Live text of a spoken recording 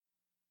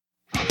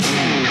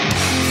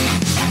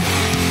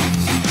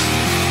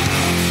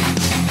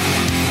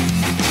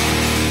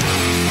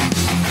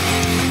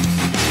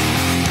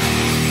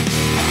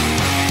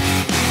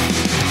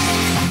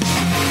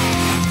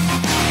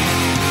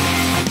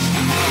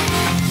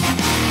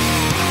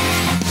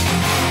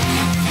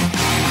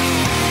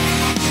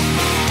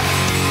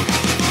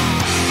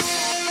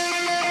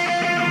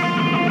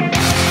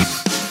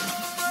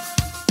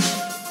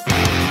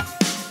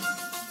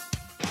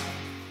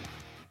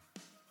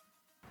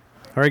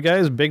All right,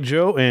 guys, Big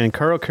Joe and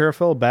Carl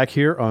Carafell back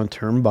here on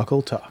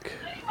Turnbuckle Talk.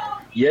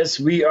 Yes,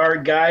 we are,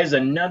 guys.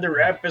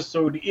 Another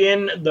episode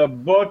in the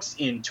books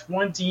in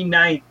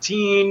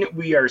 2019.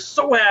 We are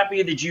so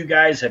happy that you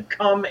guys have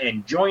come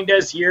and joined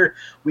us here.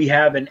 We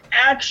have an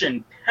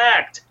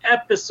action-packed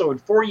episode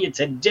for you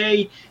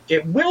today.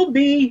 It will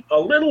be a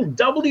little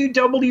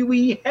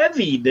WWE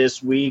heavy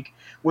this week,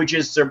 which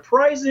is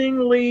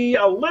surprisingly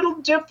a little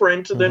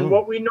different than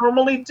what we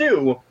normally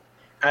do.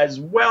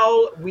 As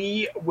well,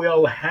 we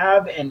will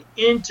have an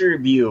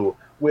interview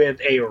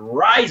with a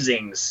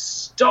rising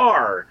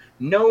star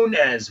known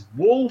as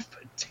Wolfe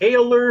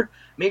Taylor.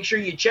 Make sure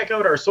you check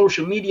out our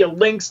social media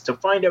links to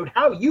find out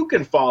how you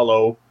can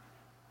follow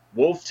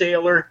Wolfe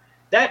Taylor.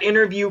 That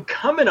interview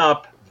coming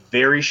up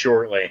very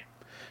shortly.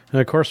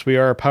 And of course, we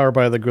are powered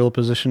by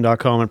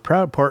thegorilla.position.com and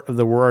proud part of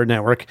the Roar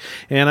Network.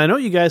 And I know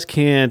you guys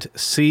can't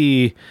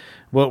see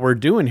what we're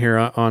doing here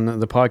on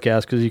the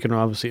podcast because you can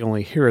obviously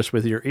only hear us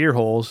with your ear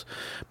holes.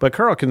 But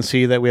Carl can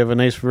see that we have a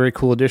nice, very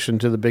cool addition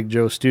to the Big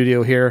Joe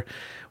studio here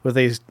with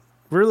a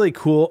really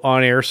cool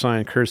on-air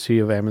sign courtesy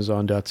of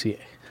Amazon.ca.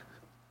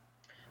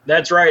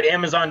 That's right,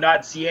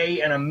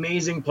 Amazon.ca, an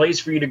amazing place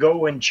for you to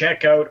go and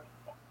check out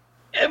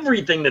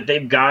everything that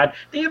they've got.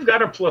 They've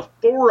got a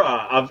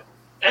plethora of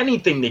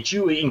anything that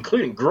you,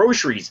 including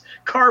groceries,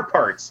 car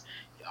parts,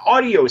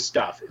 audio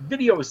stuff,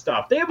 video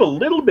stuff. They have a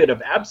little bit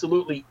of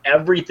absolutely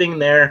everything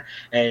there,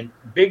 and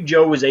Big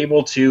Joe was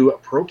able to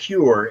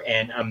procure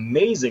an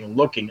amazing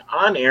looking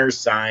on-air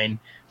sign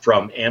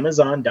from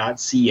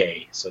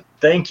Amazon.ca. So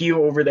thank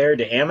you over there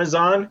to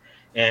Amazon,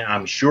 and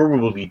I'm sure we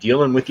will be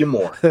dealing with you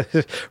more.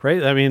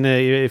 Right? I mean,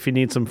 if you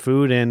need some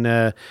food and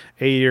A,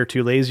 you're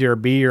too lazy, or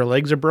B, your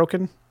legs are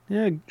broken,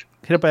 yeah,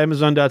 hit up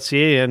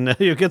Amazon.ca and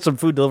you'll get some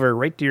food delivered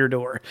right to your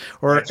door.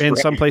 Or that's in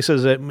some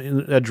places,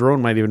 a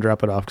drone might even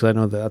drop it off, because I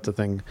know that's a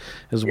thing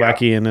as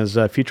wacky and as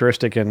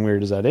futuristic and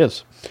weird as that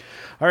is.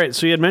 All right,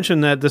 so you had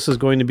mentioned that this is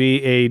going to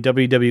be a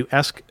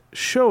WWE-esque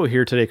show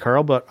here today,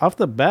 Carl, but off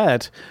the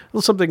bat, a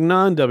little something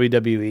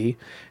non-WWE,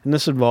 and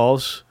this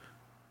involves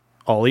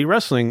All Elite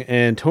Wrestling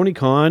and Tony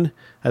Khan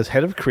as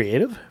head of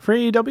creative for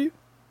AEW.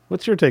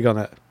 What's your take on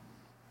that?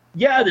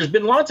 Yeah, there's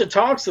been lots of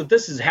talks that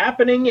this is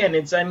happening, and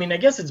I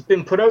guess it's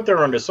been put out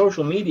there onto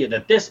social media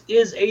that this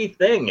is a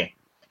thing.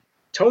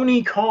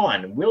 Tony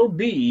Khan will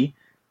be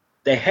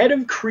the head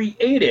of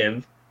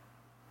creative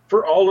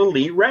for All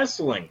Elite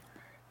Wrestling.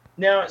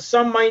 Now,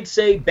 some might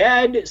say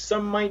bad,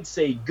 some might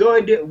say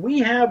good. We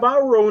have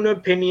our own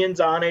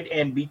opinions on it,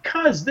 and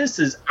because this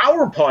is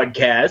our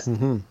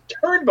podcast,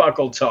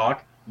 Turnbuckle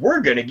Talk, we're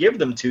going to give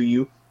them to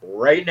you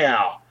right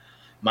now.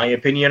 My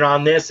opinion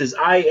on this is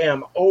I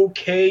am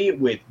okay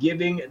with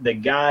giving the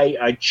guy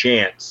a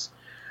chance.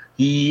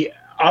 He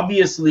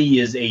obviously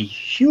is a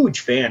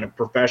huge fan of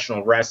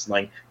professional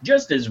wrestling,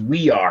 just as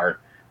we are,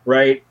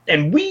 right?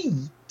 And we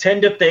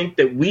tend to think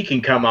that we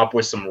can come up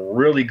with some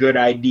really good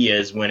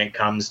ideas when it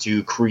comes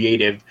to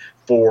creative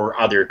for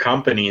other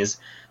companies.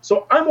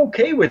 So I'm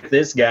okay with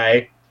this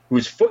guy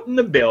who's footing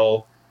the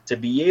bill to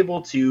be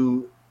able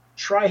to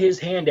try his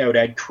hand out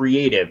at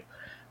creative.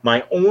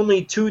 My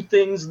only two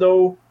things,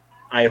 though,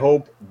 I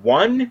hope,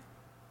 one,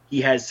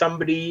 he has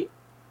somebody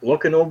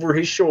looking over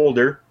his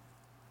shoulder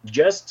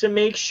just to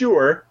make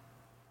sure,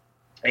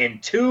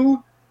 and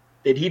two,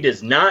 that he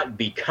does not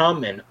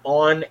become an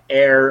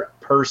on-air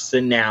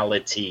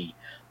personality.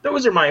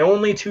 Those are my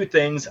only two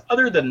things.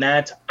 Other than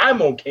that,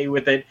 I'm okay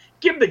with it.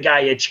 Give the guy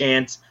a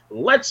chance.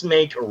 Let's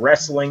make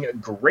wrestling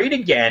great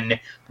again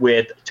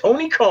with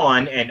Tony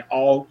Khan and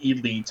All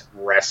Elite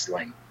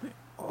Wrestling.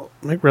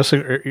 Make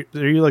wrestling. Are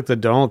you like the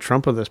Donald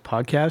Trump of this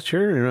podcast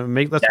here?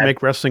 Let's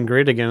make wrestling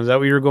great again. Is that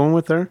what you were going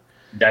with there?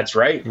 That's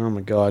right. Oh my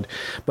God!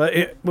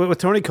 But with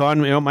Tony Khan,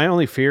 my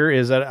only fear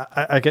is that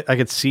I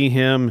could see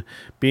him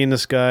being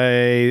this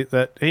guy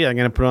that, hey, I'm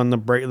going to put on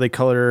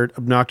the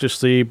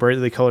obnoxiously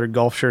brightly colored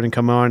golf shirt and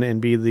come on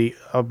and be the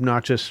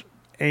obnoxious,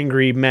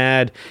 angry,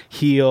 mad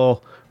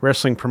heel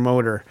wrestling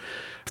promoter.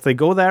 If they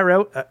go that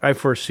route, I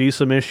foresee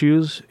some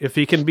issues. If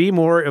he can be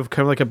more of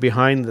kind of like a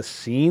behind the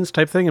scenes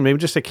type thing, and maybe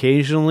just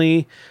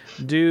occasionally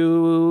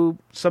do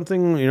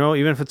something,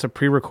 even if it's a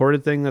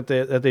pre-recorded thing that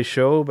they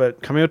show,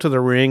 but coming out to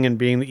the ring and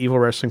being the evil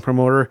wrestling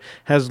promoter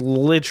has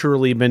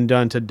literally been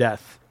done to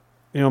death.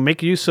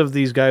 Make use of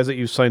these guys that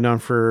you've signed on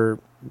for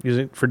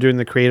doing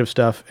the creative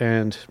stuff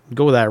and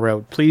go that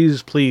route.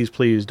 Please, please,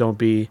 please don't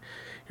be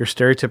your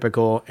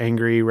stereotypical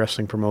angry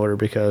wrestling promoter,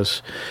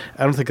 because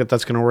I don't think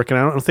that's going to work, and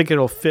I don't think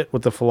it'll fit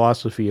with the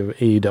philosophy of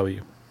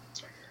AEW.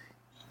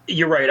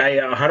 You're right. I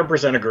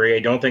 100% agree. I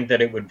don't think that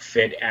it would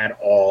fit at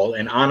all.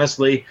 And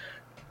honestly,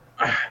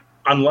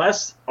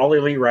 unless All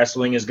Elite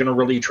Wrestling is going to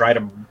really try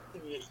to,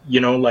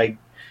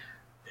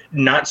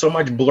 not so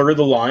much blur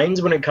the lines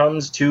when it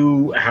comes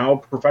to how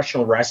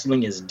professional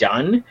wrestling is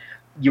done,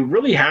 you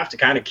really have to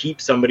kind of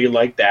keep somebody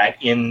like that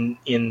in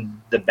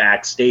the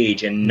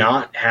backstage and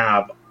not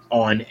have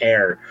on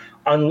air,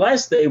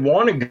 unless they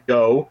want to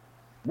go,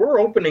 we're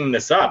opening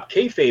this up,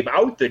 kayfabe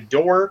out the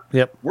door.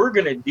 Yep. We're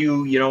going to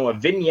do, a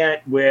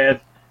vignette with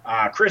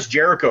Chris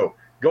Jericho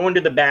going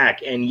to the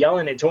back and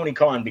yelling at Tony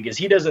Khan because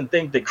he doesn't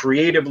think that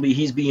creatively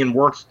he's being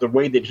worked the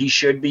way that he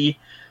should be.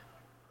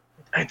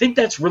 I think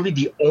that's really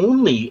the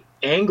only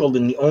angle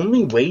and the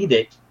only way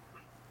that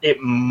it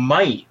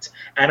might,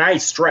 and I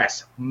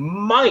stress,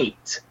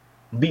 might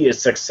be a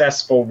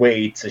successful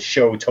way to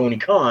show Tony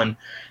Khan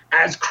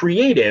as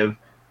creative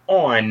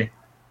on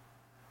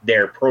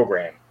their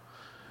program.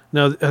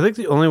 Now, I think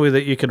the only way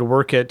that you could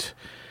work it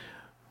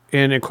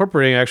in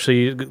incorporating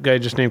actually a guy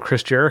just named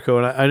Chris Jericho,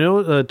 and I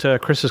know that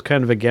Chris is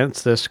kind of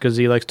against this because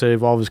he likes to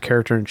evolve his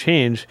character and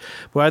change,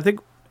 but I think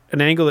an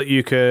angle that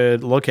you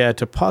could look at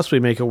to possibly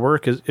make it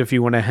work is if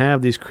you want to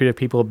have these creative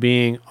people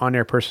being on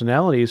their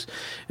personalities,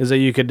 is that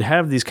you could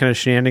have these kind of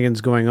shenanigans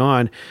going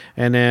on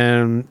and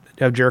then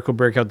have Jericho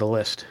break out the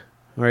list.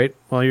 All right?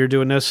 While you're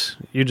doing this,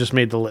 you just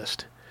made the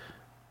list.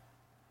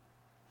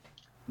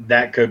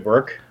 That could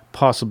work.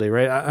 Possibly,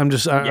 right?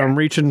 I'm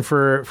reaching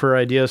for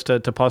ideas to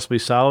possibly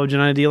salvage an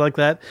idea like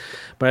that.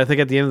 But I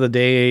think at the end of the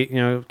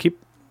day, keep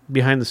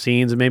behind the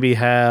scenes and maybe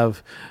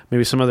have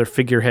some other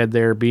figurehead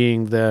there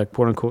being the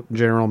quote unquote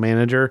general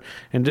manager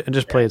and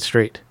just play it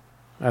straight.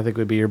 I think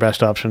would be your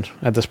best option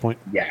at this point.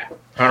 Yeah,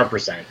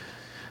 100%.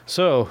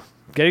 So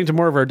getting to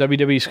more of our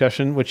WWE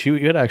discussion, which you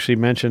had actually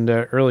mentioned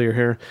earlier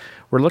here,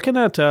 we're looking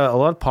at a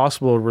lot of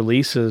possible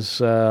releases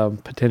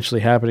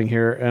potentially happening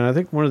here. And I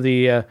think one of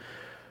the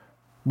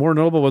more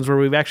notable ones where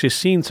we've actually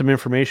seen some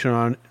information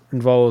on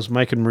involves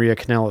Mike and Maria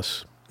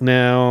Kanellis.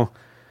 Now,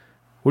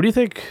 what do you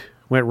think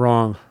went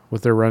wrong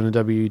with their run in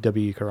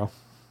WWE, Carl?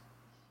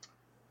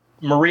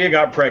 Maria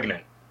got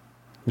pregnant.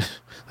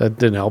 That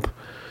didn't help.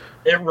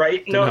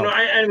 Right? No,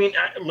 I mean,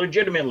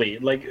 legitimately,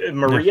 like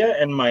Maria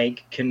and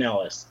Mike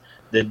Kanellis,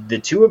 the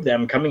two of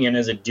them coming in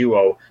as a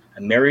duo,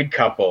 a married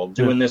couple,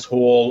 doing this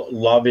whole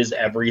love is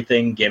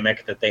everything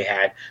gimmick that they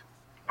had.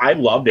 I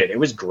loved it. It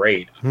was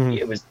great.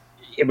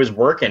 It was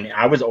working.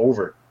 I was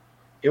over.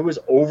 It was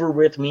over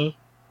with me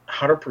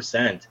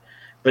 100%.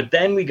 But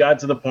then we got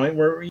to the point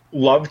where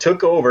love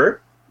took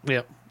over.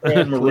 Yep.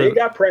 And Maria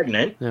got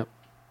pregnant. Yep.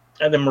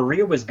 And then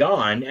Maria was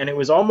gone. And it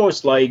was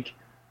almost like,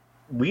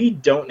 we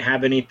don't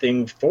have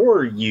anything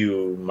for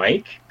you,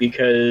 Mike,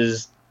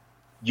 because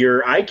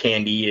your eye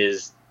candy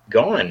is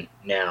gone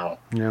now,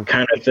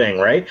 kind of thing,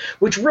 right?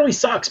 Which really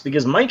sucks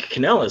because Mike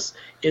Kanellis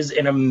is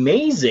an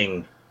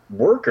amazing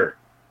worker.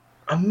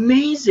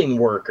 Amazing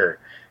worker.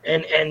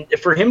 And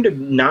for him to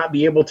not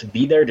be able to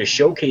be there to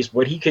showcase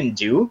what he can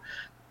do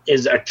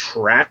is a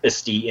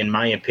travesty, in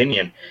my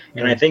opinion.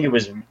 And I think it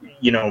was,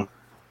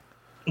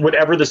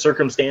 whatever the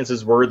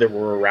circumstances were that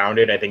were around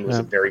it, I think it was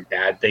a very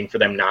bad thing for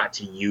them not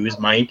to use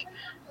Mike.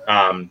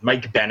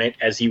 Mike Bennett,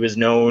 as he was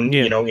known,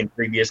 in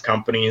previous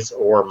companies,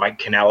 or Mike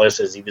Kanellis,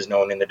 as he was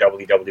known in the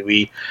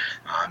WWE.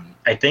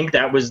 I think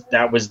that was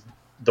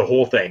the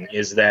whole thing,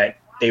 is that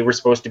they were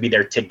supposed to be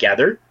there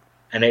together,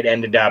 and it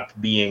ended up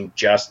being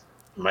just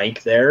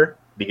Mike there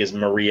because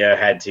Maria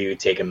had to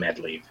take a med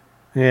leave.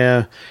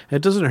 Yeah,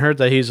 it doesn't hurt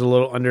that he's a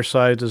little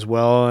undersized as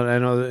well, and I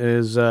know that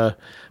his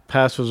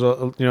past was,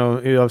 he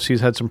obviously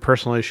he's had some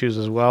personal issues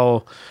as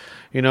well,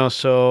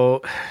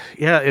 So,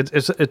 yeah,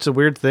 it's a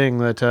weird thing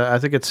that I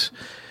think it's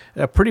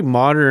a pretty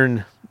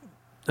modern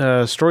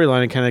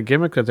storyline and kind of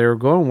gimmick that they were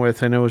going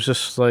with, and it was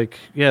just like,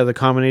 the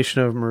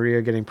combination of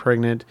Maria getting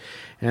pregnant,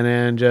 and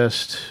then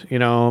just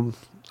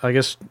I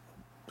guess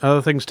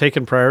other things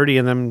taking priority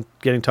and them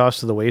getting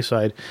tossed to the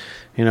wayside,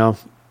 I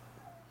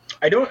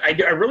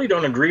really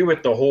don't agree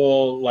with the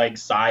whole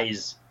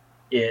size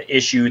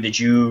issue that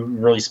you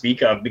really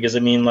speak of, because I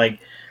mean,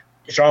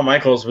 Shawn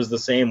Michaels was the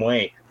same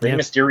way. Rey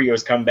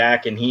Mysterio's come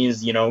back and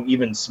he's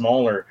even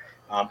smaller.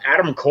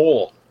 Adam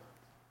Cole,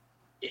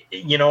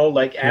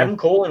 Adam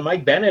Cole and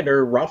Mike Bennett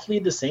are roughly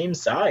the same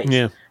size.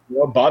 Yeah.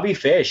 Bobby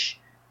Fish,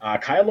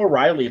 Kyle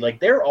O'Reilly,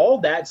 they're all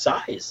that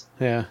size.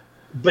 Yeah.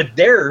 But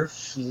they're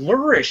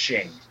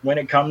flourishing when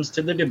it comes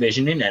to the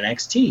division in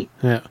NXT.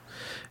 Yeah.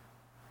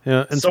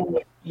 Yeah. And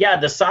so,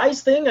 the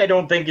size thing I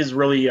don't think is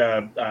really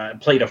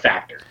played a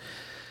factor.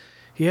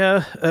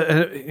 Yeah.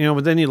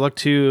 But then you look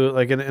to,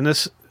 and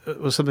this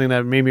was something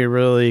that made me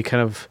really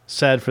kind of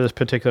sad for this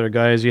particular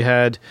guy, is you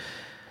had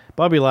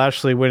Bobby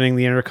Lashley winning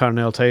the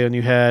Intercontinental title, and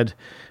you had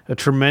a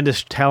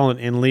tremendous talent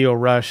in Lio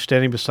Rush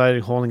standing beside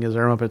him, holding his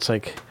arm up. It's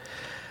like,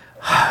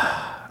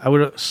 I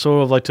would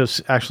have liked to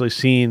have actually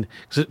seen,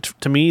 because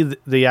to me,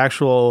 the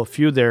actual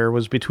feud there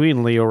was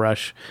between Lio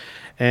Rush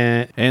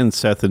and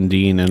Seth and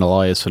Dean and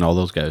Elias and all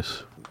those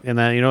guys. And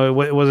that, it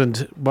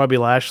wasn't Bobby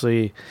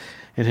Lashley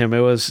and him.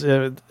 It was,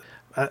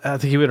 I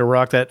think he would have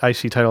rocked that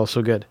IC title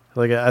so good.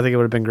 I think it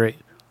would have been great.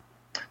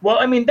 Well,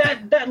 I mean,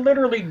 that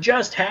literally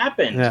just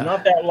happened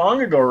not that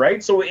long ago,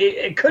 right? So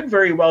it could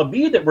very well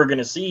be that we're going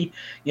to see,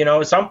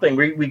 something.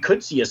 We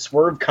could see a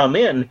swerve come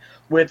in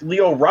with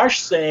Lio Rush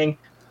saying,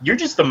 "You're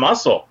just the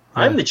muscle.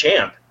 I'm the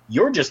champ.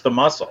 You're just the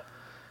muscle."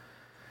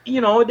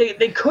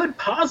 They could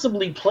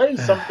possibly play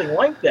something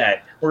like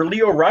that, where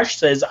Lio Rush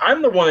says,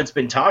 "I'm the one that's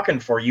been talking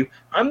for you.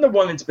 I'm the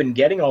one that's been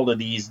getting all of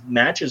these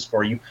matches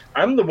for you.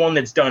 I'm the one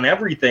that's done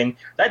everything.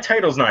 That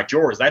title's not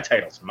yours. That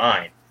title's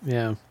mine."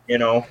 Yeah.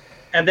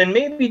 And then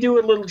maybe do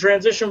a little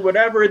transition,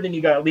 whatever. Then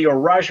you got Leo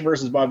Rush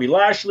versus Bobby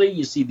Lashley.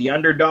 You see the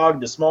underdog,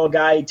 the small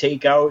guy,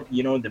 take out,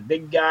 the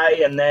big guy.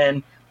 And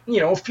then,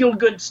 feel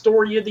good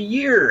story of the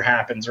year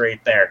happens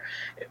right there.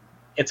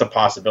 It's a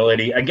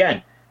possibility.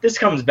 Again, this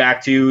comes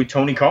back to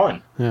Tony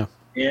Khan. Yeah.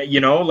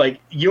 Like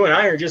you and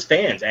I are just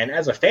fans. And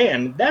as a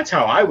fan, that's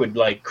how I would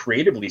like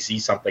creatively see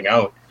something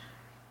out.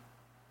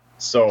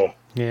 So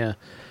yeah,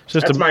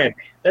 that's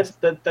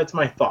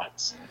my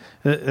thoughts.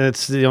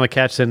 It's the only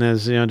catch then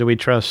is, do we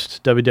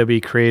trust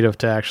WWE creative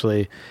to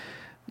actually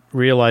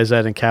realize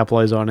that and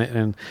capitalize on it?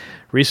 And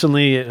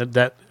recently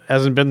that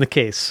hasn't been the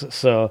case.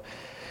 So,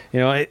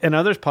 and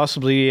others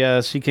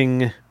possibly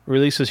seeking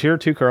releases here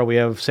too, Carl. We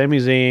have Sami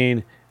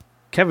Zayn,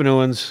 Kevin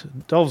Owens,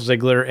 Dolph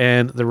Ziggler,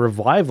 and The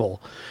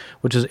Revival,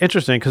 which is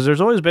interesting because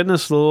there's always been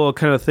this little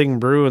kind of thing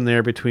brewing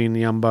there between the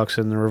Young Bucks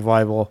and The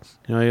Revival,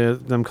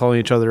 them calling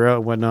each other out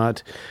and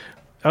whatnot.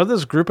 Out of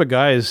this group of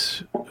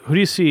guys, who do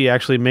you see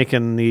actually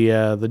making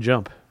the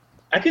jump?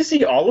 I could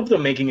see all of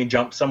them making a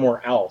jump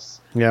somewhere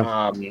else.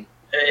 Yeah.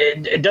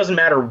 It doesn't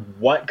matter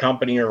what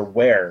company or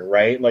where,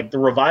 right? Like The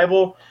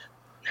Revival,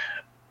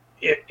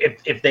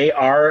 if they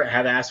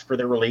have asked for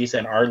their release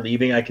and are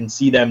leaving, I can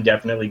see them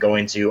definitely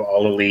going to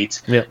All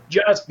Elite. Yeah.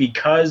 Just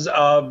because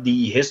of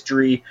the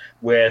history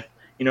with,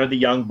 the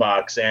Young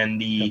Bucks and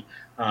the,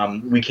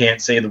 we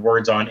can't say the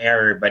words on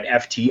air, but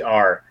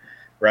FTR,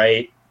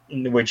 right?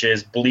 Which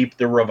is bleep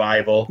The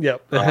Revival.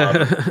 Yep.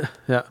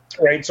 Yeah.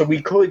 Right. So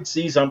we could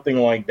see something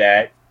like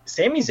that.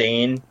 Sami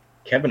Zayn,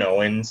 Kevin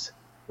Owens,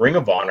 Ring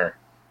of Honor,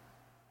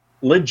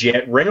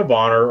 legit Ring of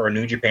Honor or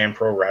New Japan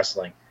Pro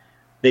Wrestling.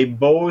 They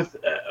both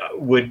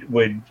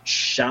would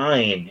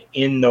shine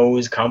in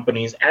those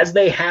companies as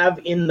they have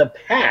in the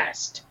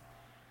past.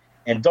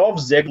 And Dolph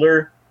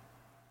Ziggler,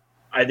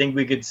 I think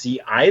we could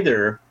see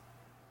either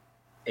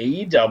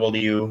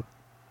AEW,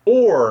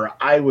 or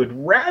I would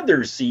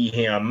rather see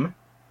him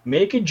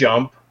make a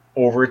jump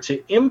over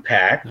to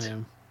Impact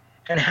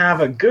and have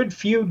a good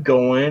feud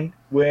going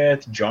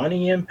with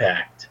Johnny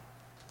Impact.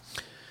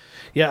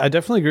 Yeah, I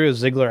definitely agree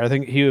with Ziggler. I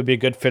think he would be a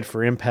good fit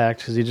for Impact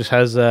because he just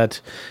has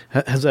that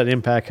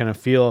Impact kind of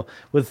feel.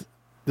 With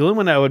the only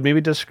one I would maybe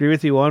disagree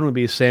with you on would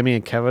be Sammy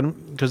and Kevin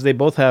because they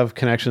both have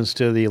connections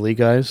to the Elite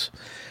guys,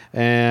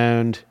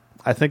 and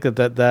I think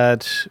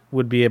that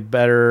would be a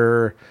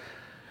better.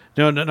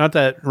 No, not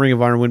that Ring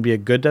of Honor wouldn't be a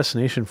good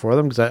destination for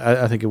them because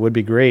I think it would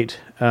be great,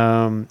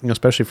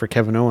 especially for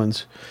Kevin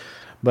Owens.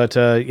 But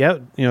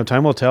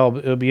time will tell.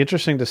 It'll be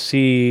interesting to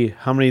see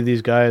how many of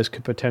these guys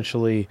could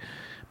potentially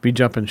be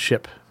jumping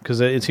ship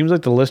because it seems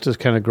like the list is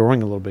kind of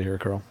growing a little bit here,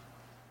 Carl.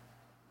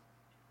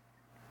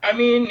 I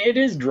mean, it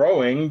is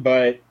growing,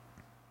 but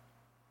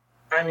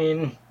I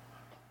mean,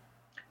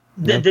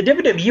 the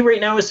WWE right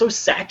now is so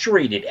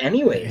saturated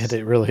anyways. Yeah,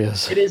 it really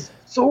is. It is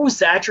so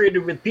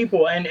saturated with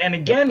people. And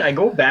again, I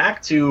go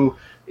back to,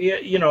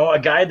 a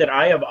guy that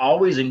I have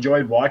always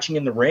enjoyed watching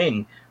in the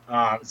ring,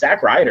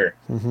 Zack Ryder.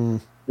 Mm-hmm.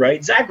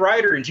 Right? Zack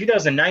Ryder in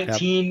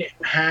 2019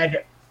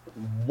 had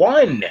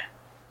one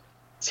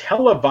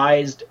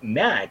televised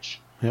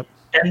match. Yep.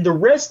 And the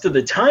rest of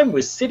the time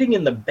was sitting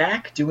in the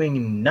back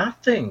doing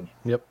nothing.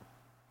 Yep.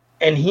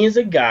 And he's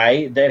a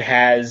guy that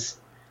has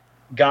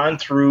gone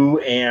through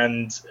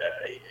and,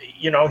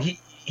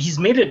 he's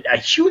made a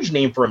huge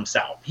name for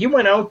himself. He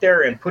went out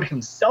there and put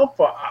himself,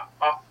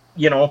 up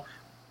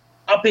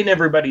in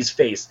everybody's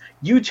face.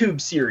 YouTube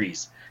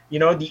series,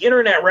 the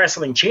Internet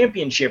Wrestling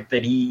Championship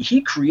that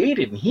he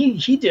created, and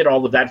he did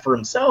all of that for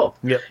himself.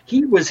 Yep.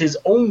 He was his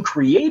own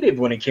creative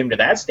when it came to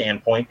that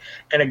standpoint.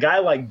 And a guy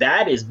like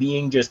that is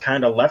being just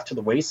kind of left to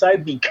the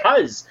wayside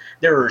because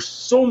there are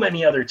so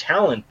many other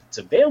talent that's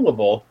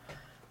available.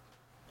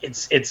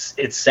 It's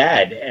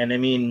sad. And I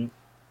mean,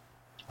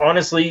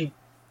 honestly,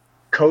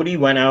 Cody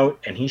went out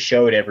and he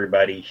showed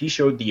everybody, he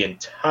showed the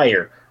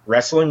entire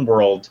wrestling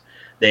world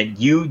that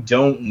you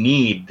don't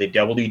need the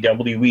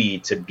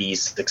WWE to be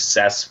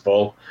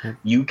successful.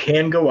 You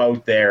can go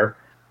out there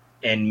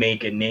and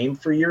make a name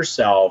for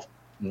yourself,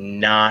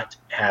 not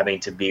having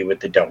to be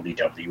with the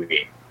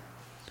WWE.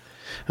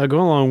 Going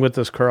along with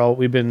this, Carl,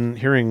 we've been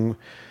hearing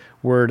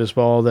word as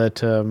well that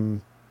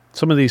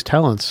some of these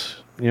talents,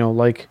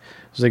 like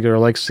Ziggler,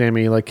 like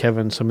Sammy, like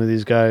Kevin, some of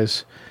these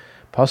guys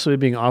possibly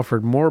being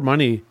offered more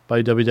money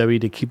by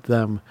WWE to keep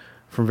them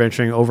from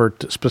venturing over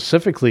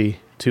specifically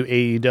to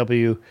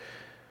AEW.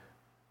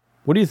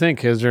 What do you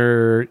think?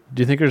 Do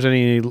you think there's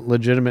any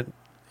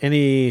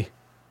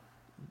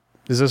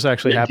is this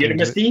actually happening?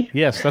 Legitimacy?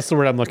 Yes, that's the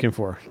word I'm looking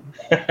for.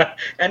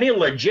 Any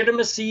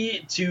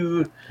legitimacy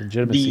to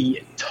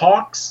the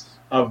talks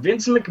of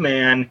Vince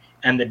McMahon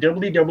and the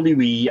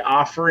WWE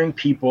offering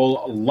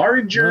people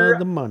larger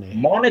the money.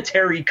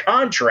 Monetary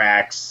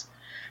contracts?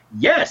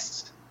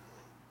 Yes.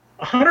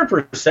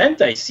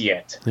 100% I see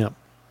it. Yep.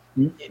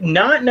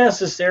 Not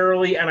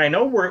necessarily, and I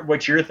know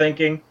what you're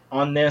thinking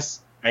on this.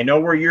 I know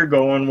where you're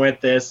going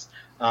with this.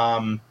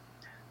 I'm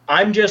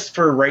just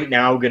for right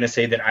now going to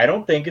say that I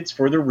don't think it's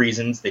for the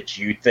reasons that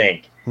you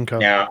think. Okay.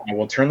 Now, I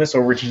will turn this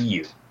over to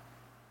you.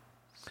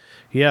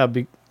 Yeah,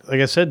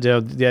 like I said,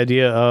 the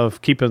idea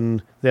of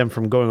keeping them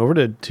from going over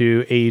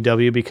to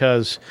AEW,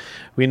 because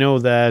we know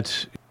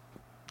that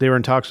they were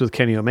in talks with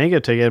Kenny Omega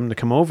to get him to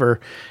come over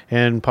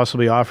and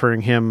possibly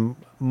offering him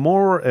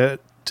more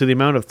to the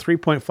amount of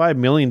 $3.5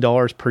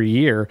 million per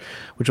year,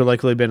 which would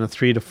likely have been a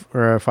 3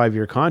 to 5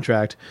 year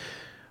contract,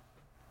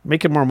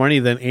 making more money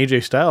than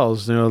AJ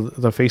Styles,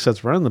 the face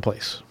that's running the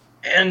place.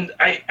 And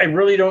I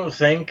really don't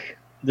think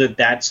that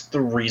that's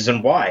the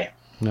reason why.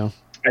 No.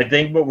 I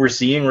think what we're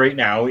seeing right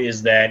now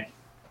is that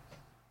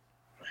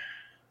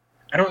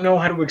I don't know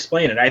how to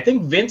explain it. I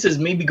think Vince is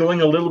maybe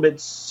going a little bit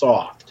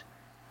soft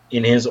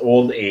in his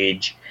old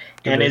age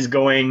and is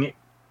going,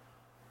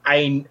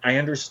 I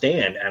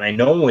understand, and I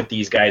know what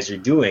these guys are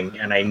doing,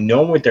 and I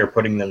know what they're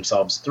putting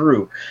themselves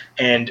through,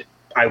 and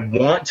I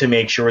want to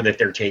make sure that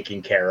they're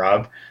taken care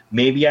of.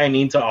 Maybe I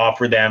need to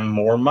offer them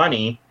more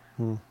money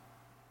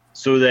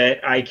so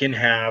that I can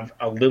have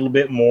a little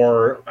bit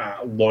more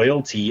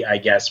loyalty, I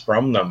guess,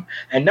 from them.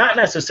 And not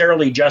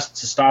necessarily just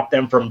to stop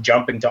them from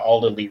jumping to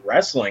All Elite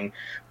Wrestling,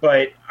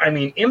 but, I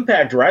mean,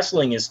 Impact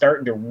Wrestling is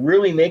starting to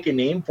really make a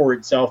name for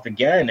itself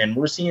again, and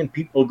we're seeing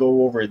people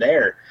go over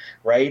there,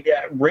 right?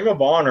 Ring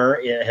of Honor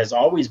has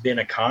always been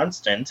a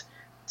constant,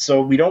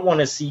 so we don't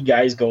want to see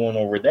guys going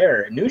over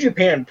there. New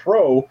Japan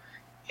Pro,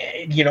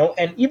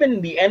 and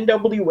even the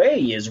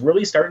NWA is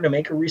really starting to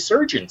make a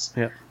resurgence.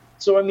 Yeah.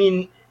 So, I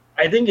mean,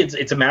 I think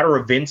it's a matter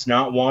of Vince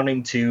not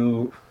wanting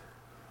to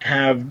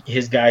have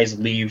his guys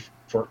leave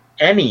for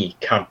any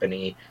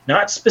company,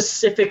 not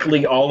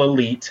specifically All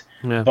Elite,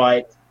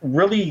 but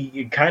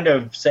really kind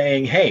of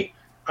saying, hey,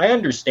 I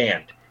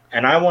understand,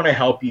 and I want to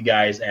help you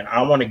guys, and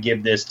I want to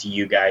give this to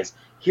you guys.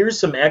 Here's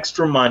some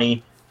extra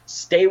money.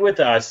 Stay with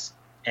us,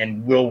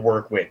 and we'll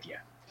work with you.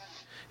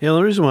 Yeah,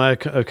 the reason why I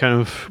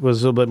kind of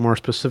was a little bit more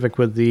specific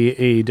with the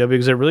AEW,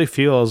 because it really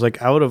feels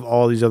like out of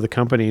all these other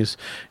companies,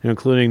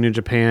 including New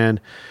Japan,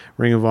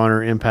 Ring of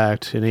Honor,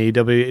 Impact, and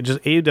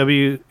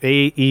AEW,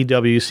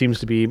 AEW seems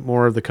to be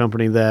more of the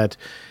company that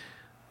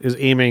is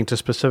aiming to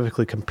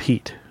specifically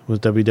compete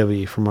with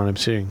WWE, from what I'm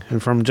seeing,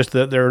 and from just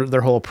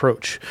their whole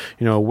approach.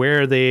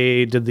 Where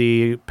they did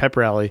the pep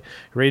rally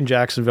right in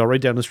Jacksonville, right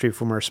down the street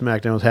from where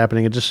SmackDown was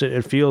happening.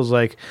 It feels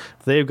like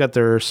they've got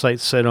their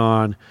sights set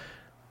on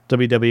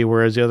WWE,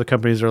 whereas the other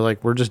companies are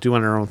like, we're just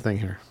doing our own thing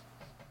here.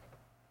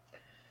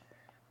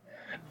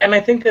 And I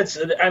think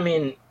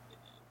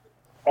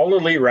All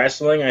Elite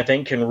Wrestling, I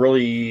think, can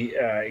really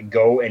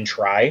go and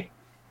try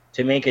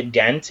to make a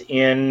dent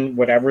in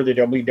whatever the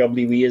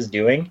WWE is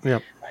doing.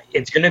 Yep.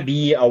 It's going to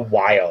be a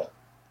while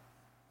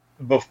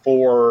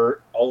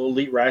before All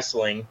Elite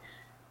Wrestling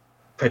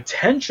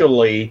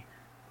potentially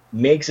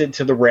makes it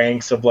to the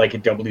ranks of like a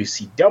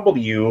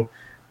WCW,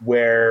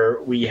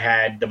 where we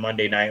had the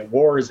Monday Night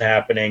Wars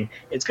happening.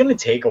 It's going to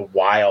take a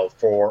while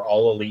for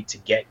All Elite to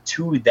get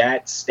to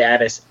that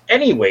status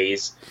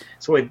anyways.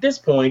 So at this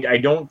point, I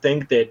don't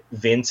think that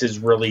Vince is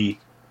really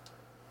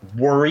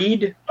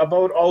worried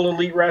about All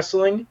Elite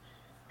Wrestling,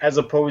 as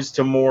opposed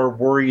to more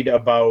worried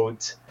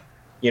about,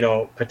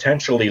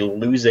 potentially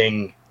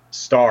losing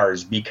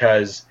stars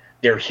because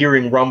they're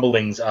hearing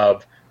rumblings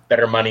of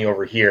better money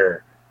over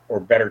here or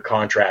better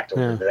contract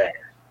over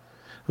there.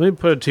 Let me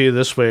put it to you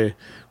this way.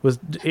 With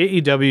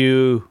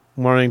AEW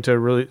wanting to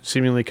really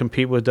seemingly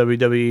compete with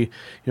WWE,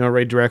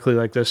 right directly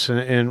like this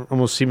and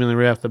almost seemingly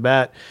right off the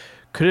bat,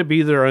 could it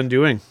be their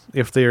undoing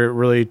if they're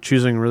really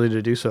choosing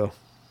to do so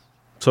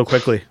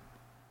quickly?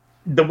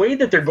 The way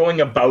that they're going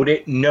about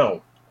it,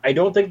 no. I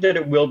don't think that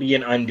it will be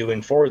an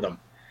undoing for them.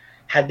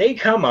 Had they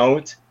come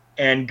out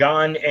and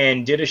gone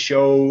and did a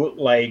show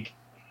like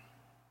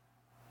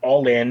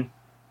All In,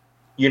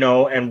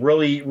 and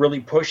really, really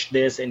pushed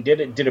this and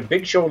did a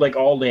big show like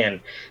All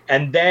In,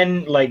 and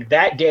then like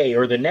that day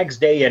or the next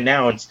day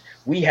announced,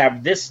 we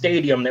have this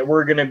stadium that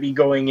we're going to be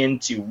going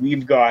into.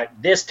 We've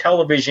got this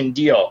television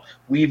deal.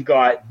 We've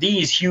got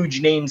these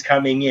huge names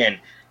coming in.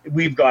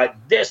 We've got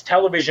this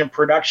television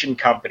production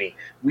company.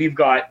 We've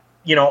got,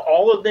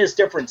 all of this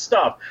different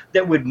stuff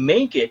that would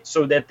make it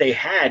so that they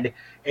had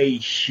a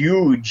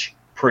huge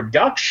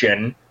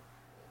production.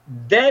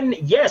 Then,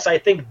 yes, I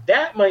think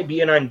that might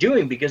be an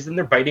undoing, because then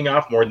they're biting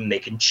off more than they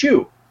can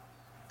chew.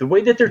 The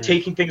way that they're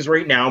taking things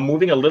right now,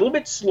 moving a little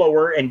bit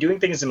slower and doing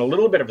things in a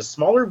little bit of a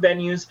smaller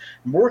venues,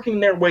 working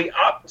their way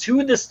up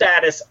to the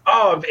status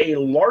of a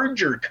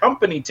larger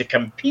company to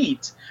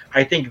compete,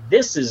 I think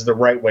this is the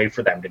right way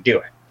for them to do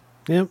it.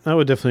 Yeah, I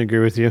would definitely agree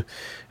with you.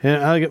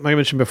 And I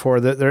mentioned before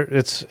that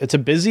it's a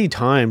busy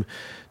time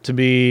to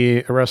be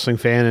a wrestling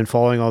fan and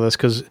following all this,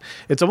 because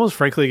it's almost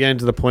frankly getting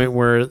to the point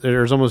where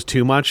there's almost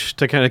too much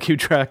to kind of keep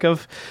track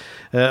of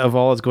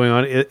all that's going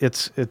on.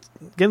 It's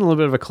getting a little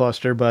bit of a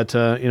cluster, but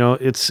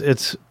AEW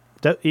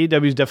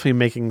is definitely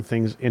making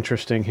things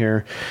interesting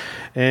here.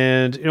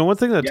 And one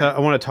thing that I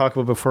want to talk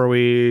about before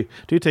we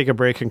do take a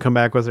break and come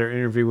back with our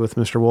interview with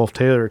Mr. Wolfe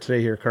Taylor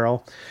today here,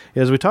 Carl,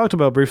 is we talked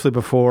about briefly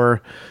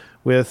before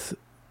with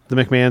the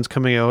McMahons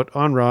coming out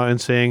on Raw and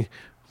saying,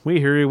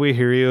 we hear you,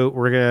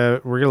 we're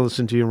gonna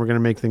listen to you, and we're gonna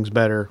make things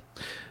better.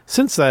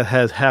 Since that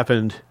has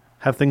happened,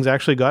 have things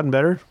actually gotten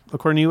better,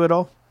 according to you at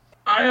all?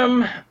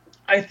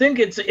 I think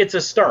it's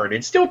a start.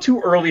 It's still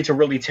too early to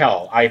really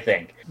tell. I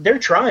think they're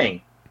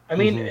trying. I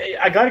mean,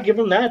 I got to give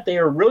them that. They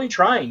are really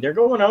trying. They're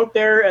going out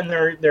there and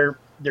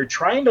they're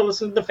trying to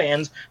listen to the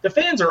fans. The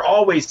fans are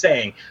always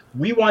saying,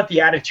 "We want the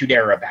Attitude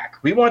Era back.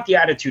 We want the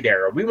Attitude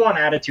Era. We want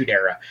Attitude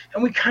Era."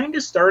 And we kind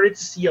of started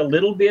to see a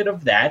little bit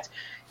of that,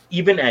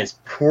 even as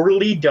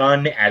poorly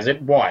done as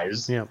it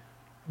was. Yeah.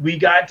 We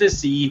got to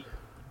see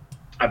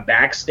a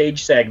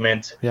backstage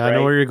segment. Yeah, I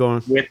know where you're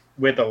going.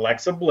 With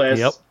Alexa Bliss.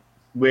 Yep.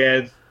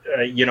 With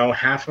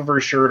half of her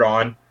shirt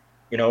on,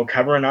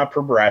 covering up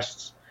her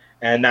breasts,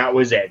 and that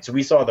was it. So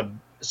we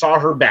saw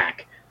her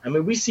back. I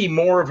mean, we see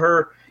more of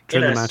her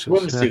in a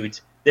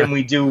swimsuit than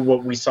we do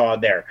what we saw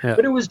there. Yeah.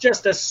 But it was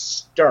just a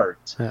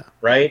start,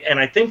 right? And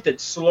I think that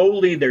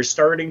slowly they're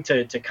starting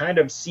to kind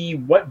of see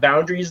what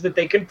boundaries that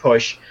they can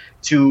push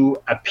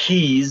to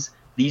appease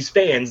these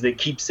fans that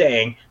keep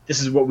saying, this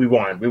is what we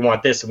want. We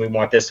want this, and we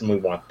want this, and we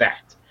want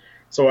that.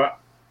 So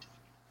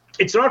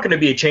it's not going to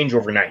be a change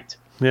overnight.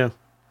 Yeah.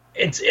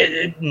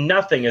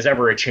 Nothing is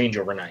ever a change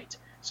overnight.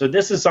 So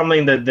this is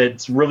something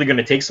that's really going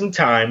to take some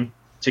time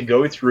to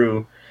go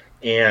through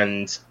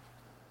and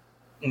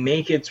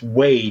make its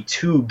way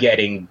to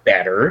getting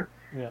better,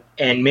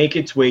 and make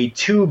its way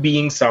to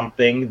being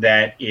something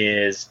that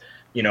is,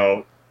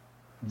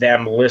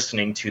 them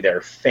listening to their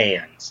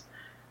fans.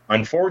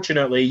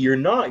 Unfortunately, you're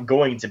not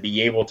going to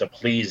be able to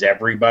please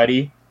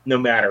everybody, no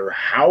matter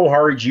how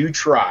hard you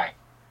try.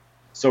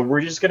 So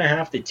we're just going to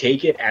have to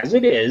take it as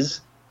it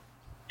is.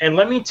 And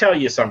let me tell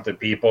you something,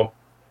 people.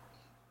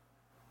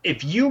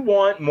 If you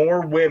want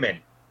more women,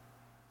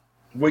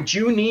 what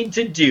you need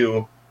to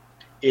do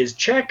is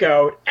check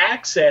out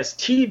Access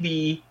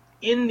TV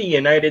in the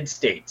United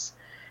States.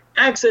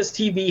 Access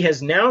TV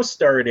has now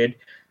started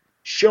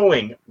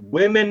showing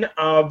Women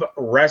of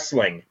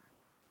Wrestling,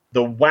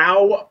 the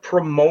WOW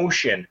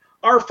promotion.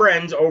 Our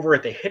friends over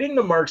at the Hitting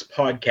the Marks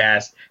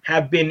podcast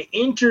have been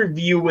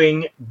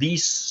interviewing the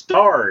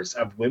stars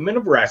of Women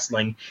of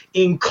Wrestling,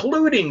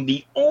 including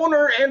the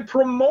owner and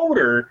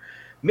promoter.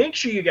 Make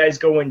sure you guys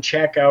go and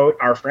check out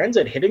our friends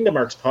at Hitting the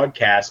Marks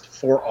podcast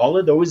for all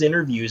of those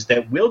interviews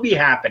that will be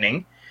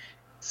happening.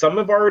 Some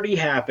have already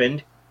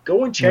happened.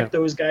 Go and check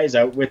those guys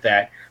out with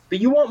that.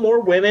 But you want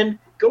more women?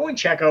 Go and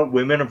check out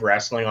Women of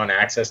Wrestling on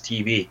Access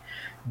TV.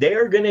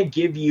 They're going to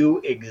give you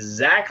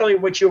exactly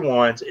what you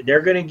want.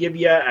 They're going to give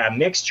you a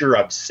mixture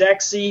of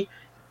sexy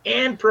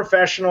and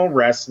professional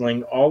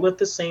wrestling all at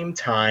the same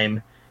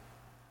time.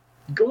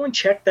 Go and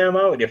check them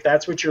out if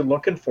that's what you're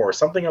looking for,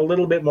 something a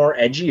little bit more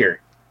edgier.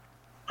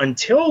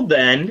 Until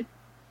then,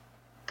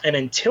 and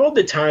until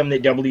the time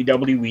that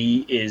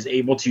WWE is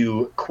able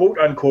to,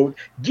 quote-unquote,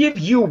 give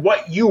you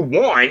what you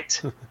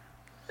want,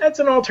 that's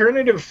an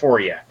alternative for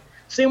you.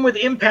 Same with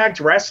Impact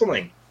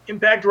Wrestling.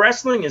 Impact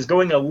Wrestling is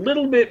going a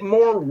little bit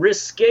more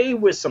risque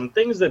with some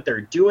things that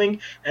they're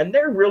doing, and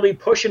they're really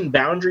pushing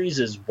boundaries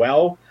as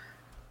well.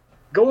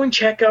 Go and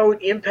check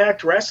out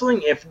Impact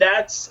Wrestling if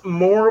that's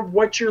more of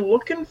what you're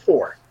looking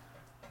for.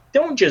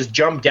 Don't just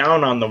jump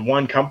down on the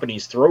one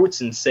company's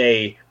throats and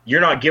say,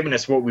 you're not giving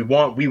us what we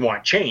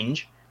want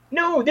change.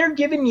 No, they're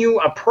giving you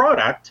a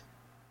product,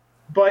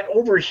 but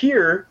over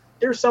here,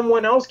 there's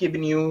someone else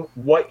giving you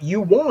what you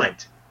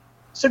want.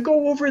 So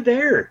go over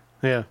there.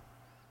 Yeah.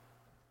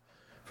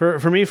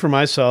 For me, for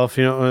myself,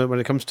 when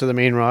it comes to the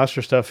main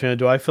roster stuff,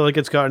 do I feel like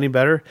it's got any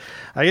better?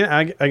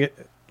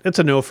 It's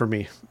a no for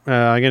me.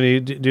 I'm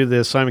going to do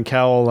the Simon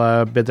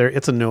Cowell bit there.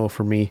 It's a no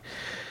for me.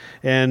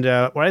 And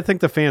what I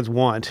think the fans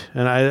want,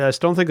 and I just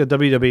don't think the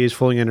WWE is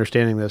fully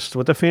understanding this,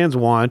 what the fans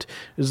want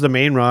is the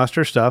main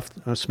roster stuff,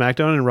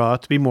 SmackDown and Raw,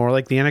 to be more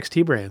like the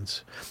NXT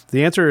brands.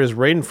 The answer is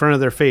right in front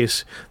of their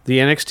face. The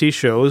NXT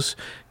shows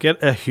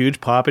get a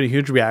huge pop and a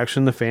huge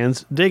reaction. The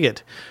fans dig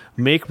it.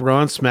 Make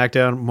Raw and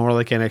SmackDown more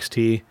like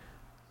NXT.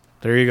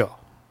 There you go.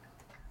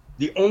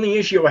 The only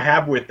issue I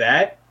have with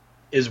that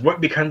is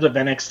what becomes of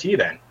NXT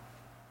then.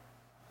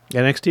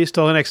 NXT is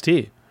still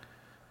NXT.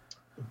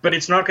 But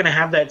it's not going to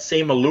have that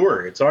same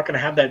allure. It's not going to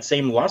have that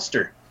same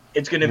luster.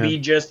 It's going to be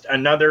just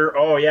another,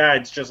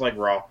 it's just like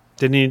Raw.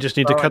 Didn't you just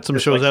need to cut some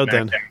shows out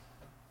then?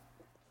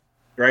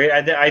 Right?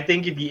 I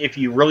think if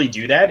you really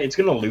do that, it's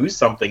going to lose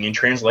something in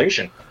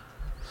translation.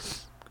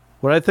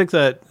 What I think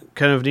that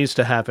kind of needs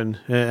to happen,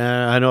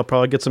 I know I'll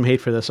probably get some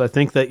hate for this, I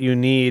think that you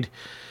need,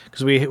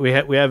 because we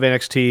have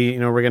NXT,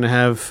 we're going to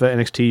have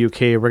NXT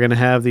UK, we're going to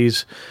have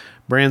these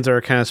brands that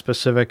are kind of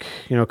specific,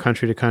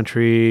 country to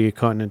country,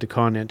 continent to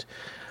continent.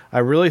 I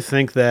really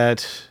think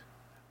that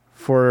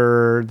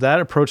for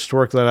that approach to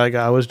work that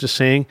I was just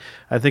saying,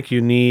 I think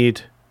you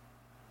need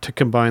to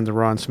combine the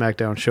Raw and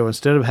SmackDown show.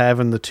 Instead of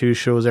having the two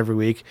shows every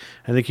week,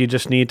 I think you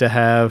just need to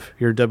have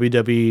your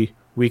WWE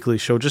weekly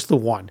show, just the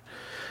one.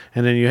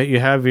 and then you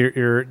have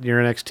your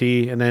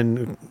NXT, and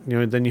then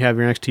then you have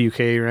your NXT UK,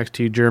 your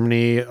NXT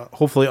Germany,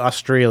 hopefully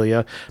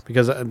Australia,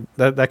 because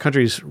that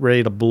country's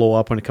ready to blow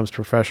up when it comes to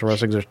professional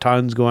wrestling. There's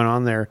tons going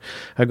on there.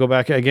 I go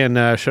back again.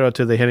 Shout out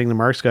to the Hitting the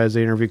Marks guys.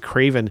 They interviewed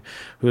Craven,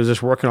 who is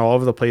just working all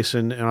over the place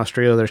in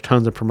Australia. There's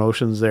tons of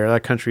promotions there.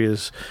 That country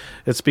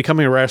it's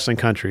becoming a wrestling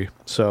country.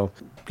 So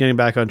getting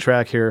back on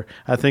track here,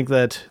 I think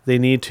that they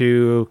need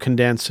to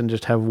condense and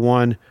just have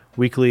one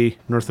weekly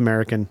North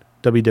American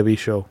WWE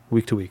show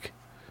week to week.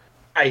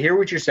 I hear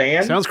what you're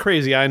saying. Sounds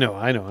crazy. I know.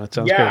 It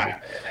sounds crazy.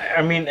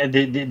 I mean,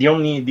 the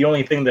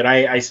only thing that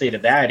I say to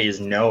that is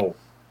no.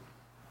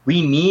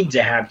 We need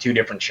to have two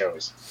different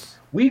shows.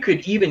 We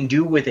could even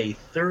do with a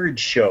third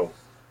show.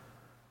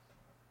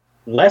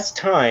 Less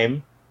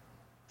time,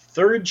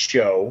 third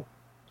show,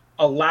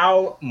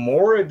 allow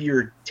more of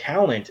your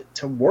talent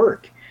to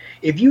work.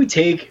 If you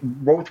take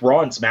both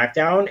Raw and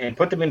SmackDown and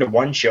put them into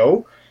one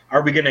show,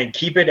 are we going to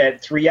keep it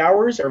at 3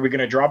 hours? Are we going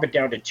to drop it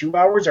down to 2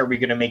 hours? Are we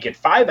going to make it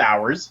 5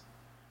 hours?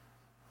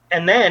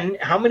 And then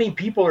how many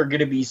people are going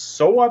to be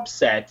so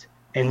upset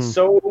and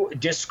so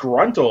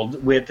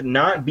disgruntled with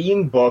not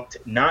being booked,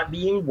 not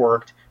being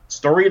worked,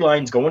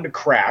 storylines going to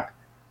crap?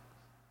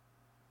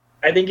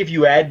 I think if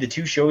you add the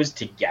two shows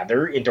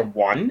together into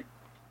one,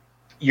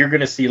 you're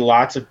going to see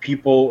lots of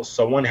people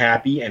so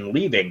unhappy and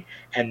leaving.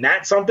 And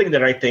that's something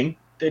that I think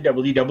the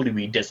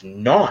WWE does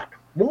not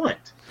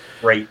want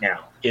right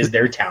now, is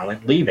their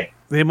talent leaving.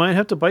 They might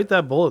have to bite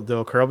that bullet,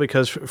 though, Carl,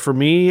 because for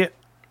me,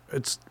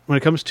 it's when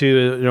it comes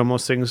to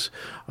most things,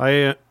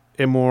 I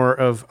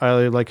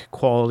like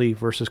quality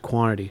versus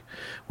quantity.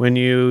 When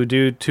you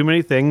do too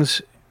many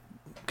things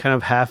kind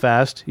of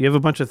half-assed, you have a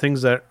bunch of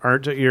things that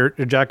aren't your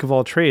jack of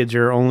all trades.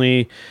 You're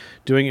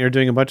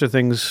doing a bunch of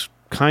things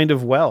kind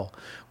of well,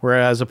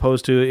 whereas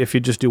opposed to if you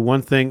just do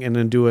one thing and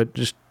then do it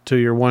just to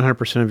your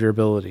 100% of your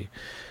ability.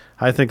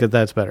 I think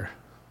that's better.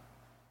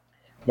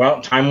 Well,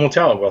 time will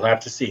tell. We'll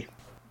have to see.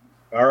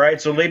 All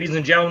right, so ladies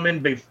and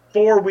gentlemen,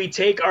 before we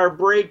take our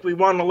break, we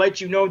want to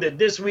let you know that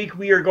this week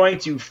we are going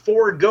to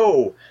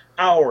forego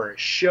our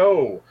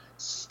show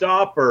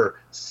stopper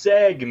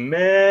segment.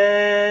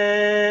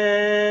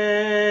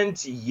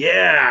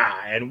 Yeah,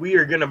 and we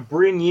are going to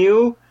bring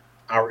you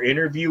our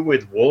interview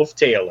with Wolfe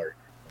Taylor.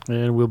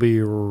 And we'll be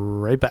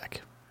right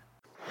back.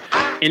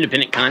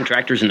 Independent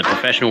contractors in the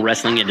professional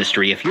wrestling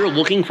industry, if you're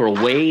looking for a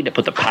way to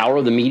put the power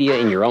of the media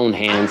in your own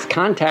hands,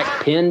 contact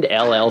Pinned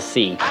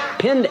LLC.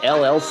 Pinned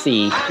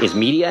LLC is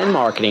media and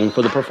marketing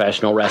for the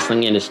professional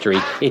wrestling industry.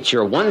 It's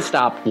your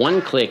one-stop,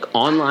 one-click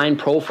online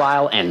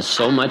profile and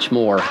so much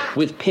more.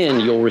 With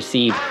Pinned, you'll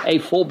receive a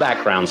full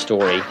background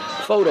story,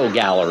 photo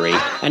gallery,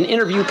 an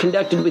interview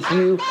conducted with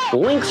you,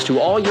 links to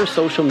all your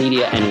social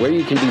media and where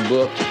you can be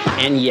booked,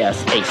 and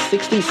yes, a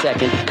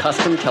 60-second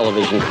custom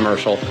television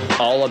commercial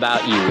all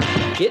about you.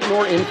 Get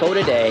more info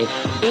today.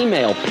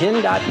 Email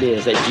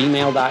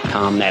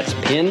pin.biz@gmail.com. That's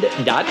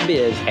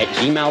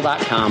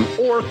pin.biz@gmail.com,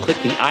 or click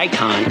the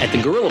icon at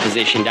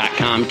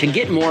thegorillaposition.com to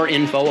get more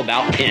info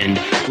about Pinned.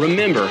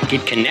 Remember,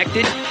 get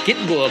connected, get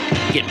booked,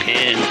 get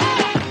pinned.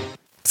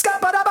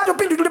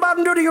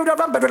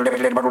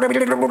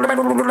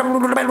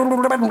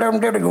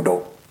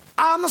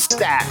 On the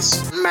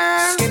stats,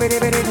 man.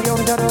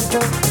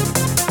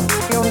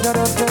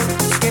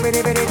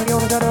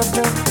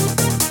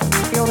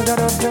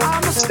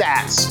 On the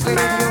stats,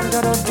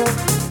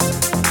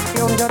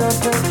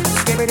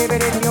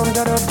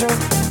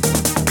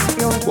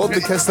 Well,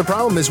 because the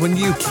problem is when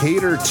you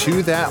cater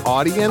to that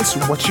audience,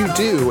 what you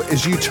do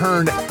is you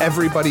turn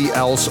everybody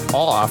else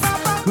off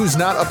who's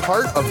not a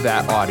part of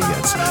that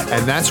audience.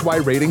 And that's why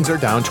ratings are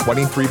down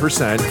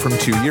 23% from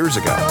 2 years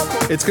ago.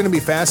 It's going to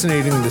be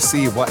fascinating to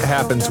see what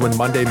happens when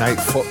Monday Night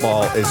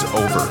Football is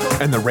over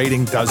and the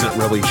rating doesn't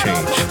really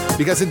change.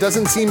 Because it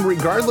doesn't seem,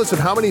 regardless of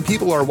how many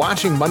people are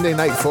watching Monday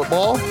Night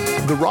Football,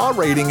 the Raw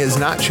rating is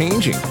not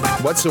changing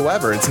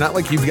whatsoever. It's not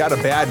like you've got a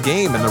bad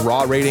game and the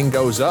Raw rating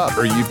goes up,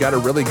 or you've got a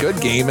really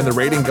good game and the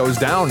rating goes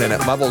down and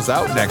it levels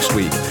out next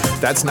week.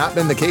 That's not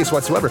been the case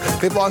whatsoever.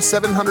 They've lost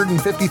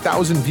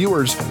 750,000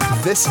 viewers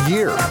this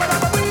year.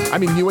 I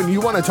mean, when you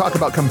want to talk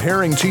about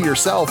comparing to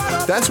yourself,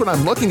 that's what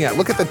I'm looking at.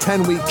 Look at the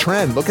 10-week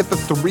trend. Look at the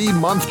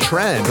 3-month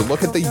trend.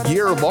 Look at the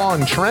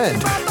year-long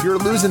trend. You're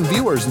losing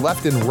viewers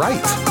left and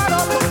right.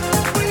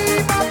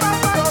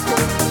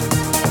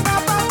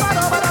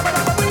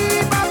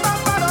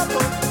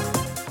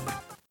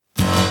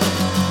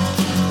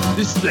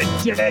 This is the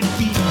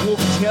deadbeat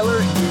Wolfe Taylor,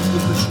 and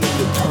you're listening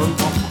to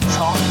Turnbuckle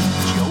Talk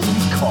with Joey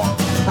Carl.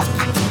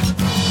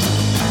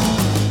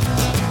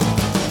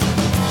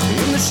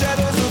 In the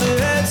shadows of the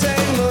heads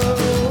hang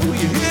low,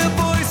 you hear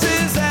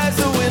voices as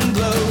the wind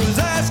blows,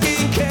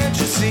 asking, can't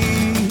you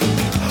see?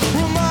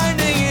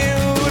 Reminding you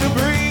to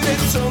breathe,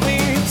 it's only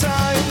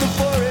time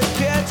before it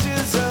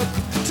catches up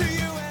to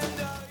you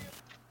and I.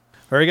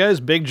 All right, guys,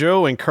 Big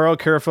Joe and Carl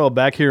Carafell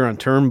back here on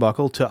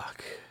Turnbuckle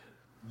Talk.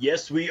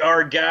 Yes, we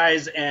are,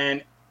 guys,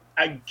 and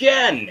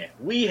again,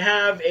 we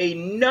have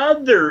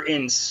another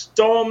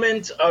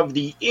installment of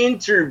the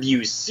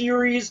interview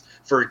series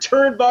for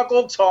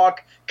Turnbuckle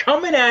Talk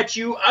coming at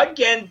you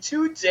again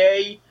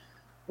today.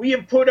 We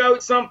have put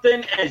out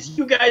something, as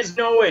you guys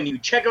know, and you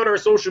check out our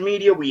social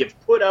media, we have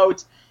put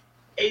out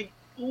a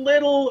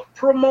little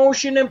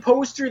promotion and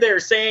poster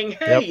there saying,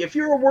 hey, if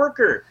you're a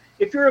worker,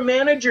 if you're a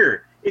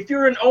manager, if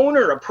you're an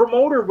owner, a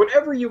promoter,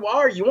 whatever you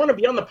are, you want to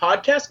be on the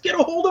podcast, get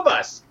a hold of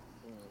us.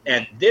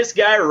 And this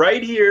guy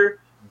right here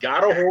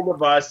got a hold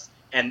of us,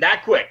 and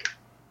that quick,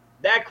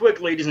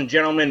 ladies and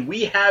gentlemen,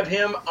 we have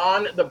him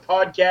on the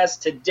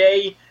podcast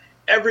today.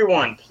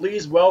 Everyone,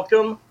 please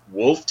welcome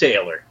Wolfe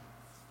Taylor.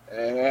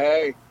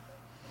 Hey.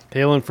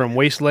 Hailing from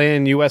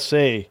Wasteland,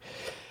 USA.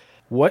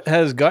 What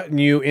has gotten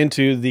you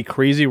into the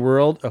crazy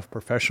world of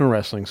professional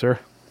wrestling, sir?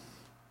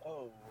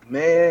 Oh,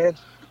 man.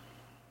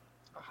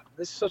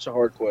 This is such a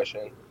hard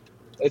question.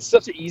 It's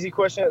such an easy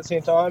question at the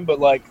same time, but,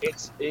 like,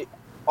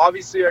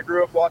 obviously, I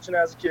grew up watching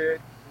as a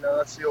kid. You know,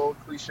 that's the old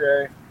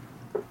cliche.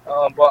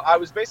 But I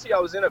was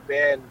in a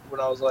band when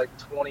I was, like,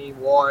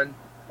 21.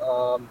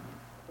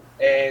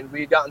 And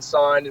we had gotten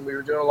signed, and we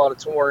were doing a lot of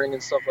touring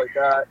and stuff like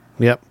that.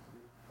 Yep.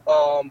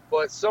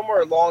 But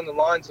somewhere along the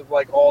lines of,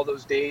 like, all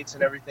those dates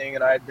and everything,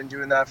 and I had been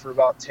doing that for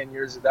about 10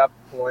 years at that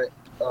point,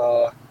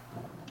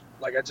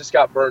 like, I just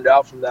got burned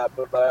out from that.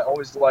 But I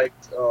always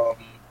liked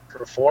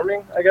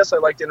performing, I guess. I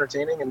liked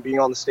entertaining and being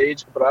on the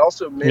stage. But I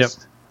also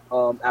missed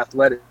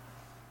athletics.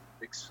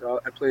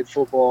 I played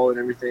football and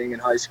everything in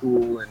high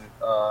school. And,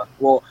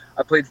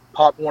 I played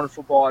Pop Warner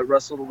football. I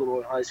wrestled a little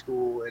in high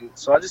school. And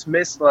so I just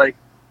missed, like,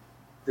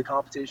 the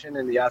competition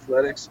and the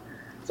athletics.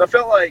 So I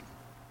felt like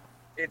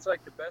it's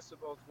like the best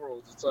of both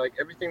worlds. It's like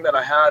everything that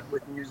I had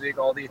with music,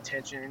 all the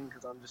attention,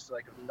 because I'm just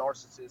like a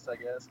narcissist, I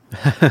guess.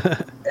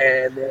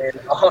 And then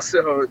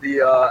also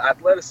the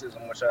athleticism,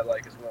 which I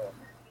like as well.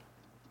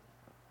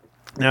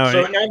 Now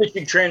that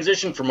you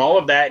transitioned from all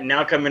of that and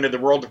now come into the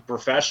world of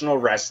professional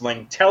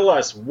wrestling, tell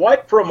us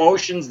what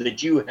promotions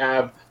that you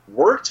have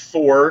worked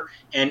for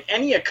and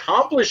any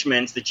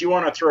accomplishments that you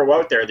want to throw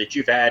out there that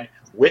you've had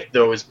with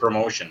those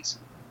promotions.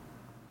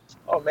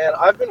 Oh, man,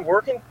 I've been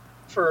working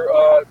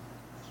for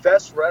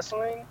Fest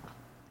Wrestling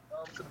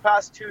for the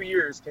past 2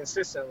 years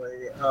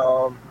consistently.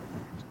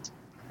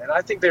 And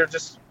I think they're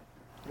just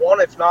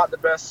one, if not the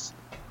best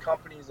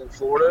companies in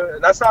Florida.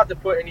 And that's not to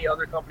put any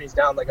other companies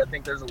down. Like, I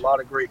think there's a lot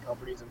of great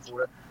companies in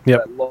Florida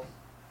that I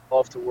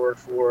love to work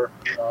for,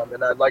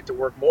 and I'd like to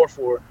work more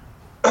for.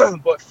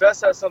 But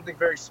Fest has something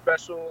very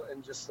special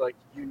and just, like,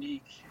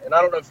 unique. And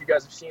I don't know if you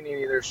guys have seen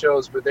any of their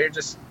shows, but they're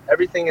just,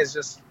 everything is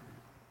just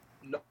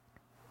no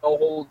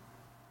holds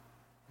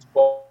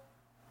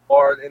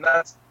barred. And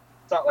that's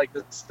not like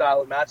the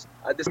style of match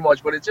this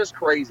much, but it's just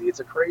crazy. It's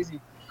a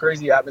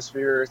crazy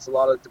atmosphere. It's a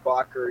lot of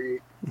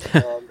debauchery,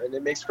 and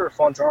it makes for a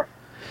fun time.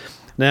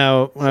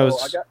 Now, I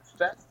got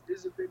Fest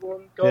is a big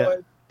one. Go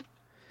ahead.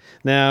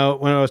 Now,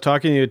 when I was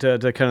talking to you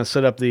to kind of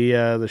set up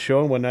the show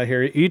and whatnot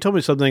here, you told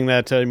me something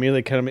that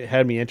immediately kind of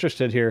had me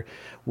interested here.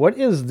 What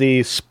is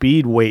the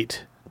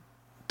speedweight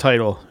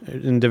title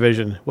in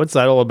division? What's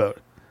that all about?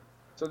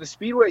 So the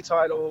speedweight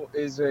title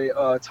is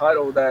a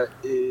title that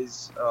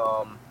is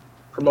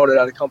promoted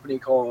at a company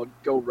called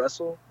Go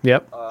Wrestle.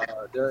 Yep.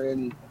 They're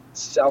in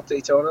South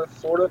Daytona,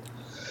 Florida.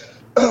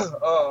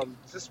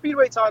 The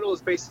speedweight title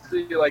is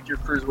basically like your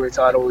cruiserweight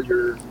title,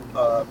 your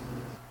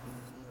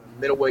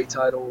middleweight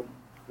title,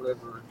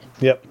 whatever.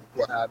 Yep.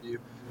 What have you.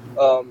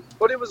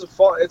 But it's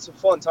a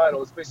fun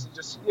title. It's basically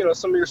just,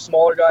 some of your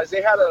smaller guys.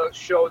 They had a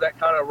show that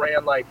kind of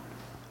ran like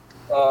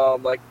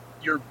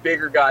your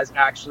bigger guys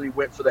actually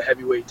went for the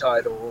heavyweight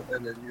title,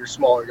 and then your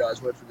smaller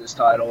guys went for this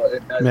title,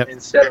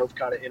 instead of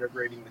kind of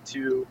integrating the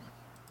two.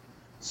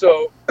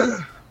 So,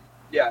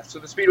 so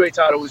the speedweight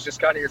title was just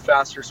kind of your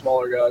faster,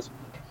 smaller guys.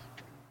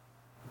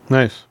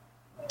 Nice.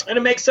 And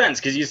it makes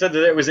sense because you said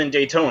that it was in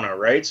Daytona,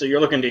 right? So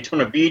you're looking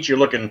Daytona Beach, you're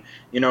looking,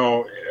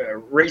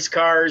 race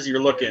cars, you're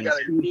looking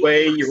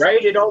speedway, you're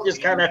right. It all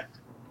just kind of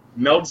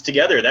melds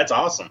together. That's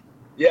awesome.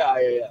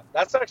 Yeah.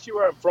 That's actually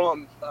where I'm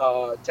from.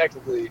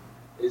 Technically,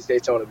 is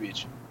Daytona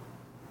Beach.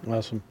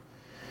 Awesome.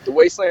 The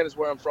Wasteland is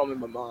where I'm from in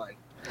my mind.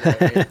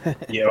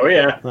 You know what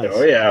I mean? Nice.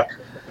 Oh yeah.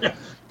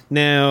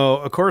 Now,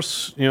 of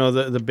course,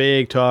 the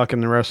big talk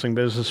in the wrestling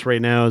business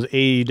right now is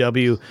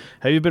AEW.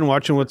 Have you been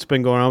watching what's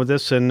been going on with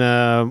this,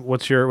 and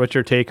what's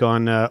your take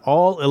on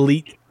All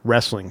Elite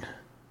Wrestling?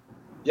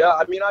 Yeah,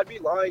 I mean, I'd be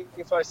lying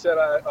if I said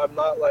I'm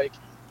not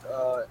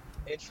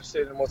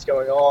interested in what's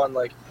going on.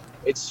 Like,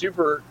 it's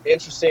super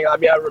interesting. I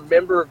mean, I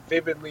remember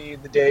vividly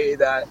the day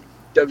that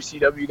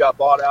WCW got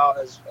bought out,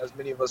 as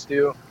many of us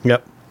do.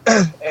 Yep.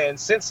 And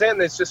since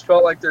then, it's just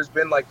felt like there's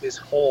been like this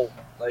hole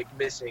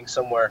missing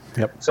somewhere.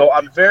 Yep. So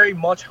I'm very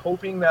much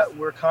hoping that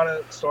we're kind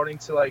of starting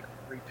to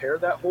repair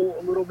that hole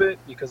a little bit,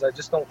 because I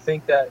just don't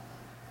think that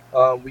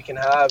we can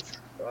have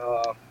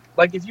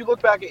if you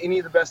look back at any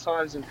of the best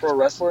times in pro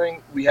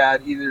wrestling, we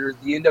had either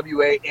the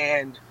NWA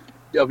and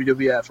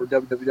WWF or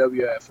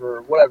WWF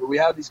or whatever. We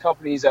had these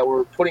companies that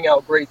were putting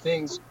out great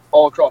things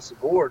all across the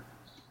board.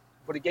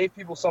 but it gave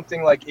people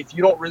something like, if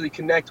you don't really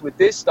connect with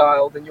this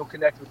style, then you'll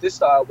connect with this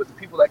style. But the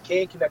people that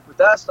can connect with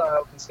that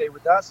style can stay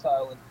with that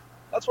style. And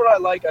that's what I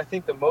like, I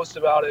think, the most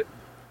about it.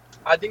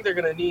 I think they're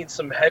going to need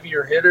some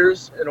heavier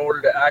hitters in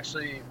order to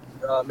actually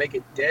make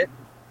a dent.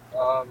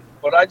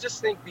 But I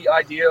just think the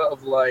idea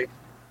of like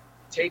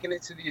taking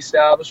it to the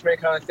establishment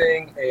kind of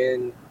thing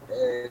and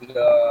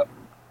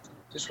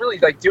just really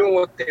like doing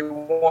what they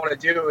want to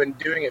do and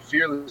doing it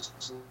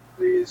fearlessly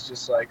is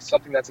just like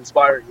something that's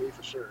inspiring me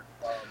for sure,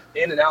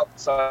 in and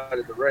outside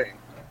of the ring.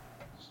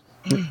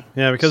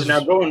 Yeah, because so now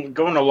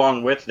going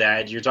along with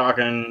that, you're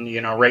talking,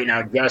 right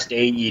now just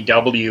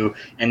AEW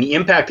and the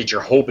impact that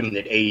you're hoping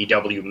that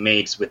AEW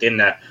makes within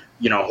the,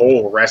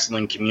 whole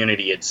wrestling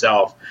community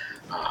itself.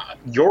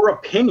 Your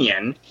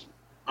opinion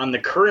on the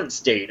current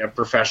state of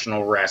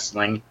professional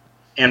wrestling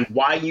and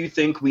why you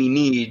think we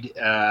need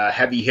a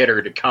heavy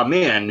hitter to come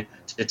in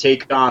to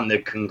take on the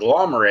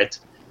conglomerate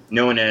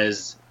known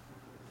as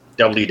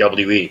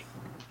WWE.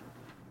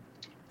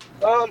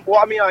 Well,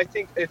 I mean, I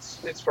think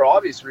it's for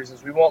obvious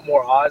reasons. We want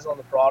more eyes on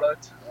the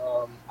product.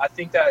 I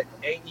think that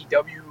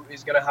AEW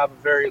is going to have a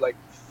very like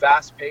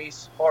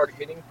fast-paced,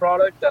 hard-hitting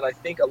product that I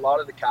think a lot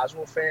of the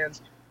casual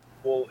fans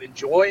will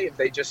enjoy if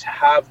they just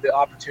have the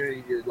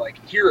opportunity to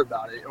like hear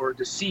about it or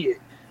to see it.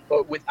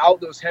 But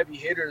without those heavy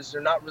hitters,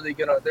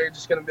 they're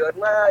just gonna be like,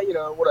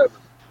 nah, whatever.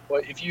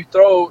 But if you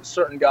throw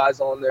certain guys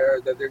on there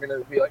that they're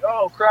gonna be like,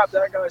 oh crap,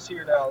 that guy's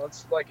here now.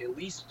 Let's like at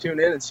least tune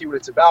in and see what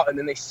it's about. And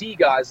then they see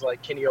guys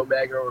like Kenny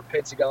Omega or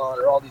Pentagon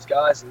or all these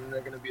guys, and then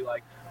they're gonna be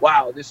like,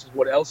 wow, this is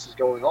what else is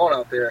going on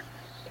out there.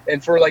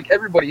 And for like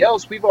everybody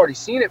else, we've already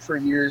seen it for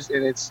years,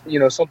 and it's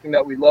something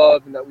that we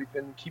love and that we've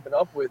been keeping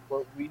up with.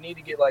 But we need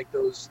to get like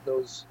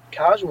those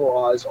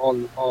casual eyes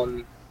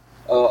on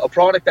a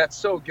product that's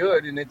so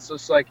good, and it's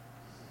just like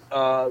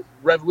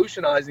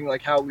revolutionizing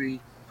like how we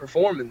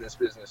perform in this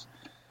business.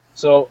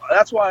 So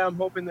that's why I'm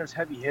hoping there's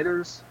heavy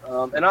hitters.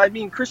 And I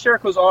mean, Chris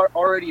Jericho's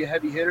already a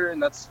heavy hitter,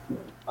 and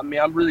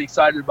I'm really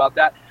excited about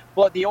that.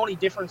 But the only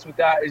difference with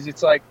that is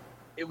it's like,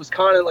 it was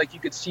kind of like you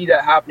could see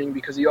that happening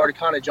because he already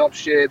kind of jumped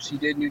ships. He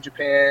did New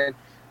Japan.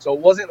 So it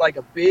wasn't like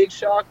a big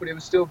shock, but it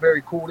was still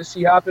very cool to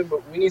see happen.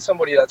 But we need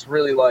somebody that's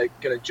really like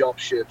going to jump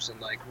ships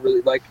and like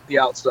really like the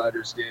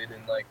Outsiders did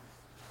and like,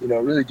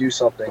 really do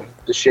something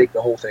to shake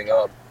the whole thing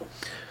up.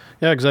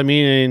 Yeah, because I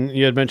mean,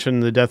 you had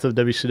mentioned the death of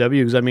WCW.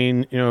 Because I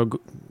mean,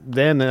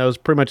 then that was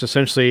pretty much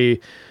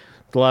essentially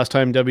the last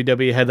time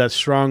WWE had that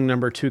strong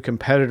number 2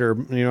 competitor.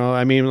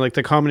 I mean, like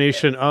the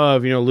combination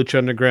of Lucha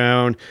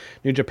Underground,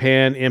 New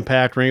Japan,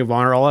 Impact, Ring of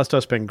Honor, all that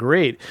stuff's been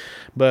great.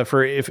 But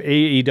if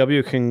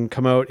AEW can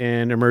come out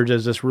and emerge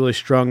as this really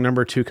strong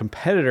number 2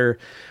 competitor,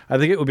 I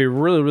think it would be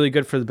really, really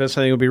good for the business.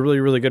 I think it would be really,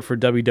 really good for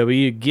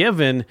WWE,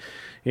 given.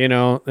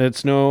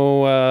 It's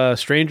no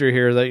stranger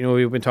here that,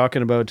 we've been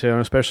talking about,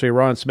 especially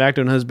Raw and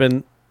SmackDown has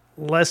been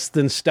less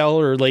than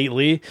stellar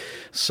lately.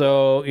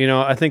 So,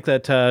 I think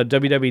that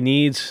WWE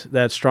needs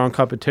that strong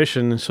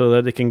competition so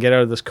that they can get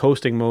out of this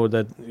coasting mode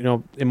that,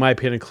 in my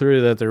opinion,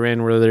 clearly that they're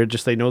in, where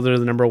they know they're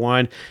the number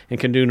 1 and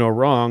can do no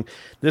wrong.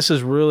 This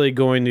is really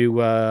going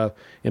to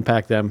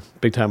impact them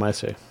big time, I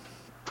say.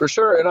 For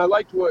sure. And I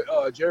liked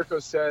what Jericho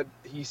said.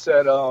 He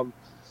said,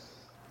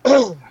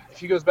 if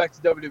he goes back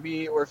to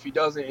WWE or if he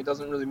doesn't, it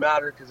doesn't really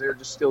matter because they're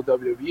just still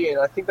WWE. And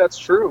I think that's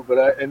true. But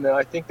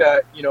I think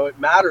that, it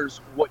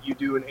matters what you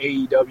do in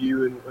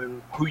AEW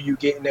and who you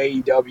get in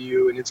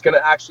AEW. And it's going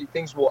to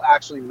things will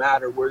actually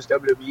matter. Whereas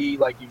WWE,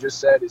 like you just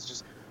said, is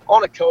just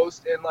on a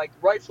coast. And like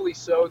rightfully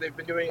so, they've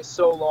been doing it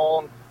so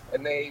long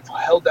and they've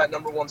held that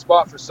number 1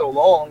 spot for so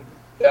long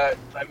that,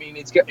 I mean,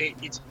 it's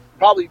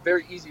probably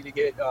very easy to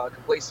get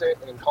complacent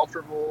and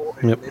comfortable.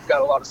 And They've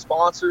got a lot of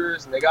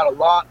sponsors and they got a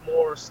lot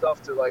more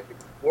stuff to like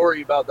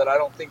worry about that I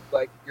don't think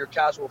like your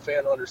casual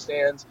fan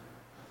understands.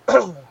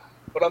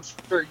 But I'm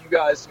sure you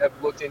guys have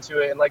looked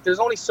into it, and like there's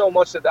only so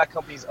much that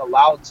company's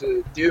allowed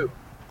to do.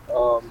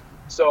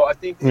 So I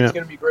think it's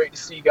going to be great to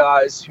see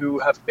guys who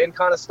have been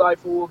kind of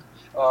stifled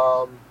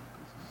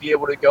be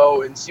able to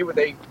go and see what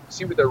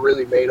they're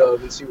really made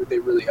of and see what they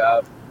really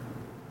have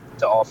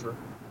to offer.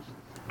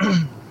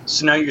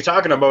 So now you're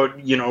talking about,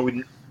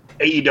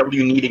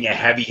 AEW needing a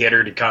heavy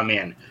hitter to come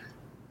in.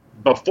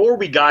 Before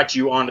we got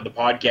you onto the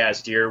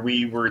podcast here,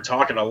 we were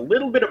talking a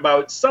little bit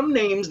about some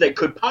names that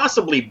could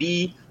possibly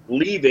be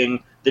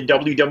leaving the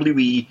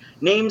WWE.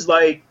 Names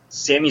like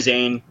Sami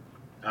Zayn,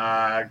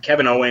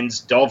 Kevin Owens,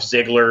 Dolph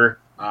Ziggler,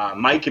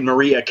 Mike and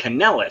Maria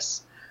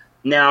Kanellis.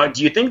 Now,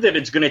 do you think that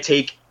it's going to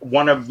take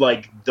one of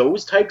like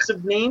those types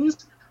of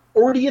names?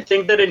 Or do you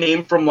think that a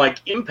name from like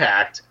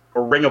Impact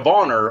or Ring of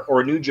Honor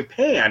or New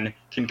Japan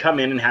can come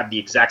in and have the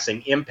exact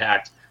same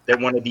impact that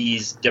one of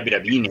these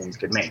WWE names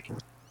could make?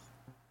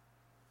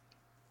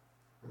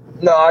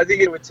 No, I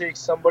think it would take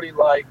somebody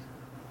like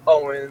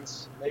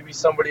Owens, maybe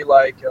somebody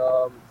like,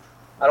 I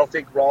don't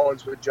think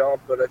Rollins would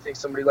jump, but I think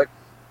somebody like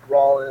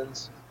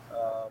Rollins.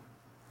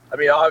 I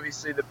mean,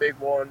 obviously the big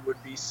one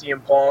would be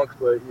CM Punk,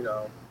 but,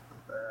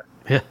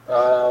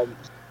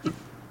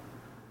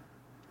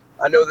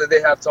 I know that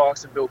they have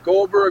talks of Bill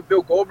Goldberg.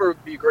 Bill Goldberg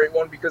would be a great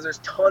one because there's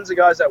tons of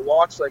guys that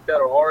watch like that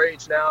are our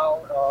age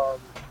now,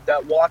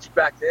 that watched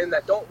back then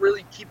that don't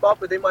really keep up,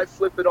 but they might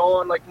flip it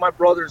on. Like my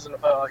brother's,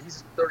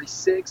 he's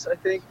 36, I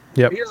think.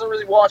 Yep. He doesn't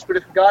really watch, but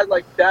if a guy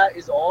like that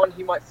is on,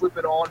 he might flip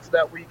it on for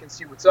that week and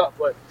see what's up.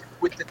 But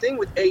with the thing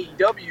with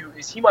AEW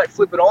is he might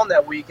flip it on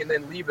that week and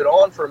then leave it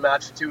on for a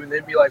match or two and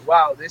then be like,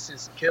 wow, this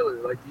is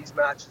killer. Like these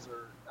matches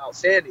are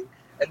outstanding.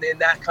 And then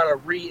that kind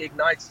of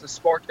reignites the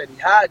spark that he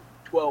had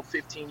 12,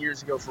 15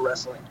 years ago for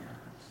wrestling.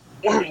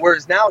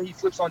 Whereas now he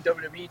flips on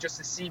WWE just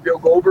to see Bill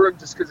Goldberg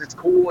just because it's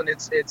cool and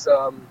it's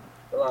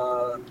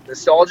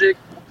nostalgic.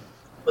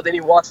 But then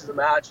he watches the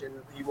match and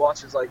he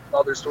watches like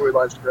other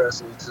storylines progress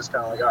and he's just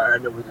kind of like, all right,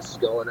 I know where this is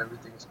going.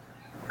 Everything's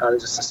kind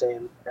of just the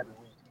same every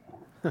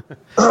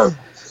week.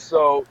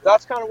 So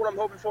that's kind of what I'm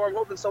hoping for. I'm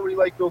hoping somebody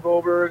like Bill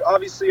Goldberg.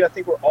 Obviously, I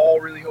think we're all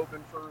really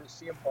hoping for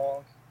CM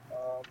Punk.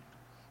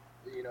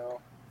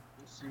 We'll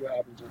see what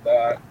happens with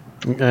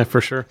that. For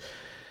sure.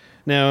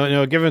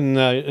 Now, given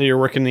you're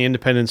working the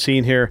independent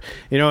scene here,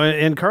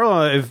 and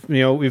Carl,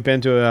 we've been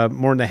to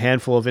more than a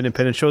handful of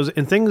independent shows,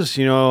 and things,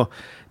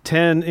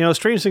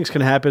 strange things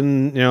can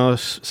happen.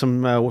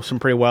 Some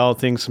pretty wild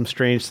things, some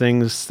strange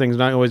things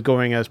not always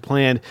going as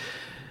planned.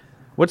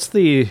 What's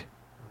the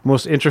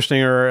most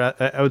interesting, or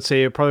I would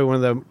say probably one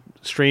of the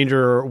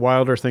stranger or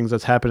wilder things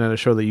that's happened at a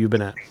show that you've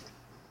been at?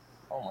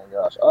 Oh my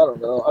gosh, I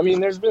don't know. I mean,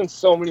 there's been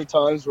so many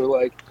times where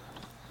like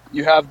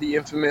you have the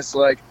infamous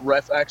like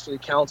ref actually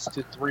counts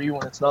to 3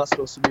 when it's not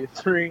supposed to be a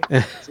 3.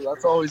 So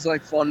that's always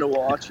like fun to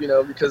watch,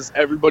 because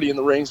everybody in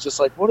the ring's just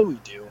like, what do we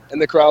do?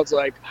 And the crowd's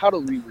like, how do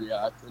we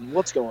react? And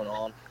what's going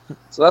on?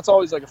 So that's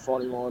always like a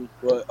funny one.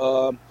 But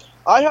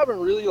I haven't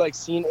really like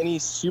seen any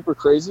super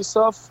crazy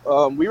stuff.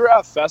 We were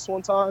at Fest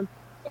one time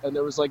and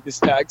there was like this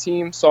tag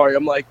team. Sorry,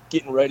 I'm like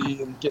getting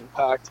ready and getting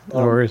packed.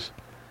 No worries.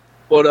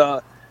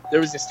 But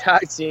there was this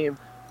tag team.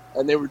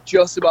 And they were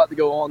just about to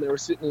go on. They were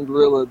sitting in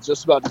Gorilla,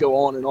 just about to go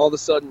on. And all of a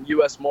sudden,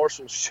 U.S.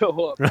 Marshals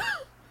show up.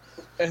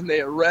 And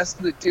they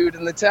arrest the dude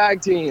in the tag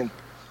team.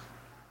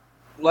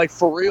 Like,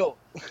 for real.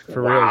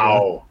 For real.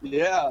 Wow.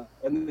 Yeah.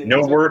 And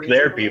No work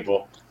there,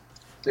 people.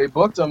 They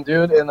booked them,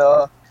 dude. And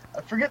I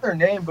forget their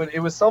name, but it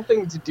was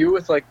something to do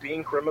with, like,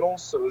 being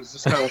criminals. So it was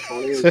just kind of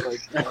funny. It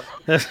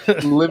was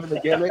like, living the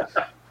gimmick.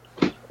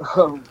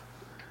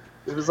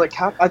 It was like,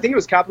 I think it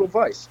was Capital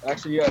Vice.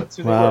 Actually, yeah, that's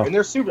who they were. And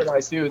they're super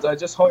nice dudes. I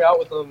just hung out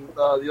with them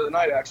the other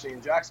night, actually,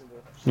 in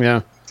Jacksonville.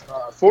 Yeah.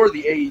 For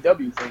the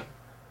AEW thing.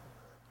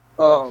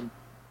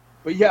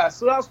 But yeah,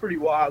 so that was pretty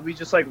wild. We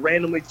just like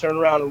randomly turn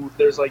around and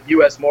there's like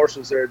U.S.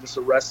 Marshals there just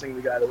arresting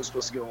the guy that was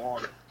supposed to go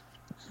on.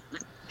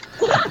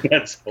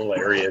 That's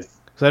hilarious.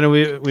 So I know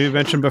we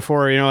mentioned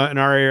before, in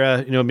our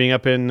era, being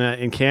up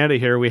in Canada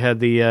here, we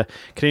had the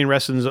Canadian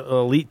Wrestling's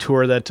Elite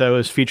Tour that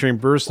was featuring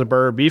Bruce the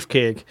Barber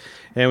Beefcake,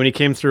 and when he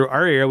came through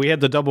our area, we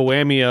had the double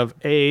whammy of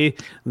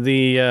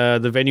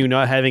the venue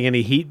not having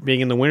any heat,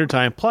 being in the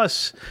wintertime,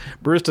 plus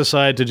Bruce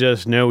decided to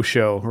just no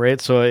show, right?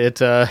 So it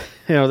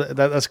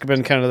that's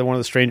been kind of one of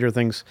the stranger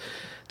things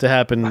to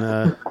happen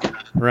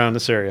around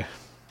this area.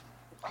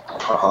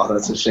 Oh,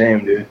 that's a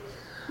shame, dude.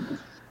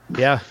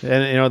 Yeah,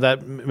 and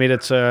that made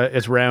its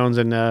rounds,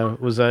 and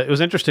it was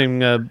interesting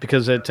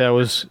because it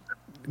was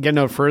getting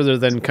out further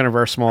than kind of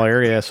our small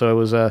area, so it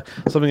was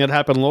something that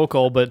happened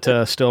local, but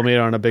still made it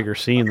on a bigger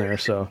scene there.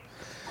 So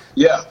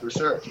yeah, for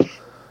sure.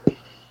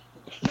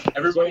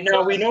 Everybody,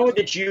 now we know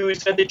that you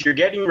said that you're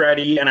getting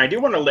ready, and I do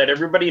want to let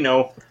everybody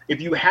know,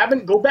 if you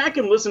haven't, go back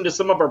and listen to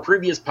some of our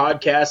previous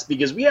podcasts,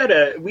 because we had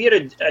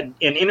an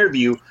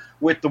interview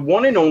with the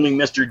one and only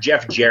Mr.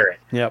 Jeff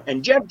Jarrett. Yep.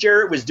 And Jeff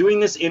Jarrett was doing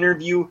this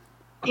interview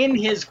in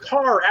his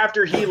car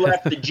after he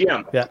left the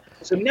gym. Yeah.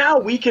 So now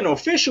we can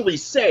officially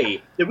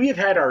say that we have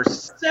had our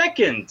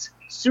second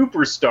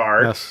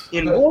superstar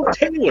in Wolfe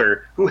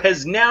Taylor, who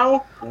has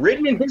now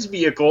ridden in his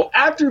vehicle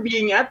after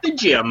being at the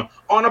gym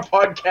on a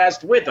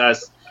podcast with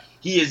us.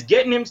 He is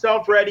getting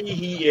himself ready.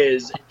 He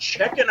is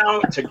checking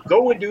out to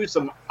go and do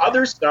some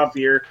other stuff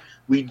here.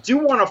 We do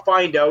want to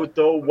find out,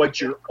 though,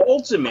 what your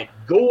ultimate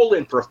goal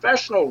in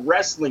professional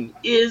wrestling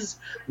is.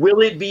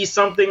 Will it be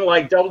something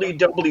like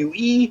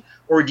WWE,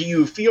 or do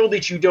you feel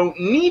that you don't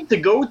need to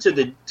go to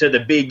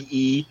the Big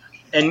E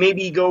and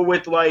maybe go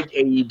with like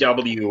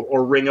AEW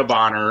or Ring of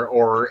Honor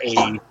or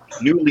a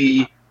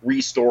newly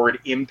restored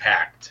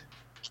Impact?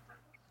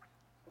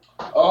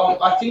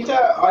 I think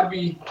that I'd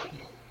be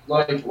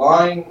like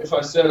lying if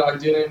I said I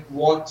didn't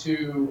want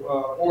to,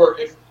 or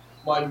if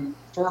my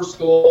first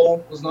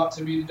goal was not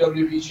to be the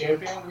WWE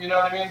champion. You know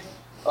what I mean?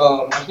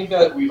 I think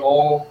that we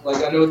all,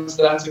 like, I know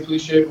that's a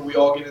cliche, but we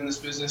all get in this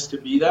business to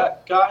be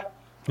that guy.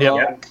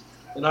 Yeah.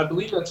 And I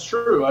believe that's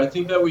true. I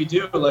think that we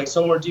do. Like,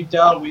 somewhere deep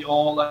down, we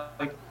all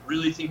like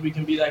really think we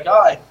can be that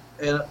guy,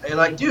 and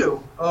I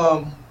do.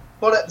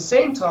 But at the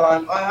same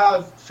time, I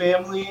have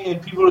family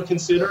and people to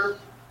consider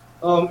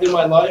in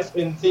my life,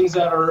 and things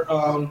that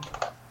are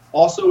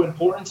also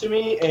important to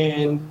me.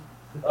 And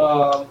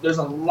there's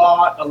a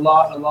lot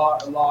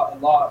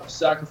of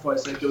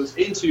sacrifice that goes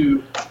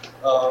into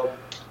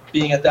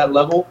being at that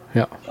level.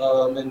 Yeah.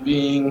 And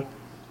being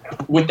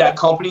with that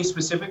company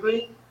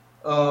specifically.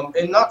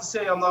 And not to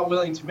say I'm not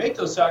willing to make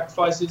those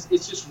sacrifices.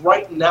 It's just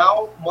right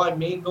now my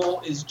main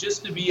goal is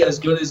just to be as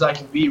good as I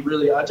can be.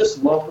 Really, I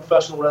just love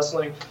professional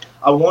wrestling.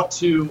 I want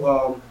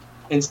to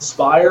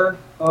inspire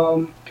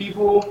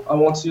people. I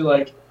want to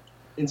like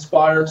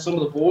inspire some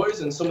of the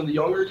boys and some of the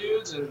younger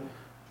dudes, and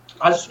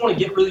I just want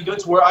to get really good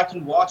to where I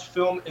can watch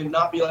film and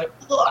not be like,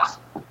 ugh,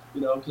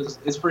 you know, because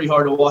it's pretty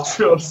hard to watch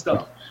film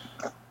stuff.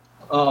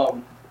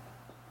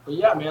 But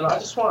yeah, man, I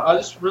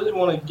just really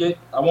want to get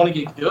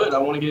good. I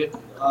want to get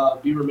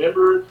be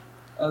remembered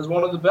as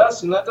one of the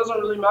best, and that doesn't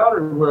really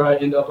matter where I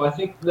end up. I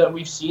think that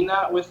we've seen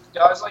that with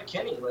guys like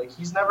Kenny. Like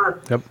he's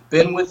never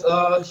been with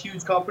a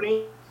huge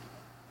company,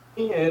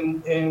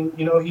 and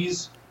you know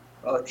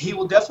he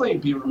will definitely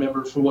be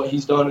remembered for what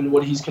he's done and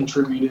what he's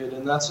contributed,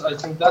 and I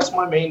think that's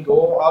my main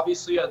goal.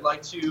 Obviously, I'd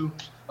like to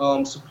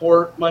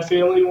support my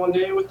family one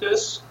day with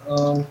this.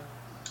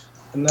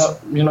 And that,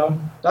 you know,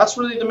 that's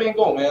really the main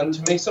goal, man,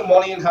 to make some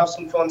money and have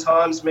some fun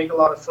times, make a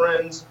lot of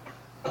friends,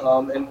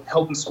 and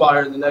help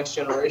inspire the next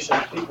generation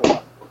of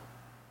people.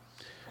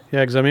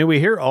 Yeah, because I mean, we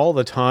hear all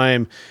the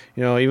time,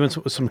 you know, even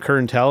with some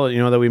current talent,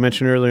 you know, that we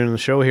mentioned earlier in the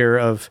show here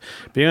of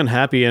being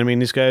unhappy. I mean,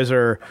 these guys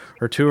are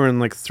touring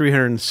like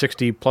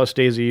 360 plus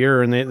days a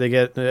year, and they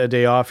get a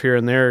day off here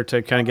and there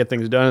to kind of get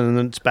things done, and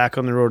then it's back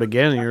on the road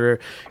again. And you're,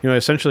 you know,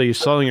 essentially you're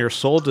selling your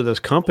soul to this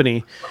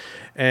company.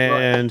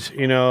 And,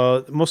 you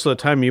know, most of the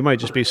time you might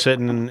just be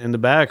sitting in the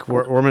back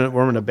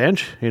warming a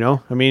bench, you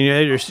know. I mean,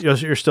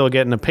 you're still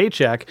getting a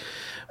paycheck,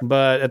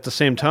 but at the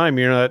same time,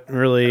 you're not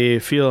really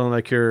feeling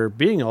like you're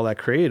being all that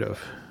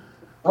creative.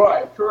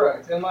 Right,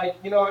 correct. And, like,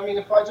 you know, I mean,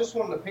 if I just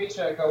wanted a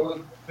paycheck, I would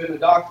have been a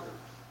doctor.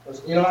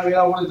 You know what I mean?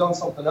 I would have done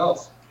something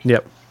else.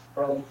 Yep.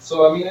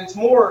 So, I mean, it's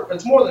more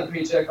than a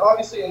paycheck.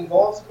 Obviously, it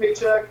involves a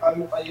paycheck.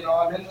 I'm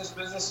in this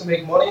business to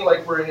make money,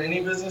 like we're in any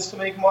business to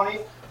make money.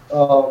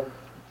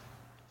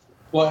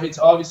 Well,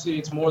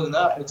 it's more than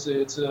that.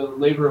 It's a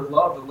labor of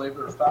love, a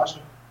labor of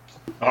passion.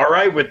 All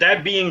right. With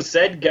that being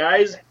said,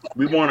 guys,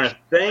 we want to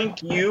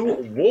thank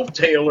you, Wolfe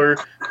Taylor,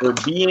 for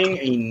being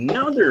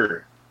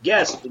another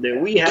guest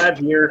that we have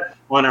here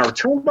on our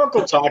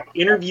Turnbuckle Talk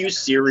interview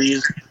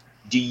series.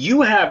 Do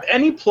you have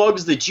any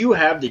plugs that you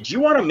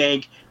want to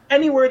make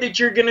anywhere that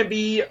you're going to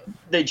be,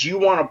 that you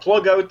want to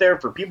plug out there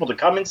for people to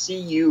come and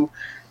see you?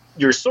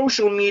 Your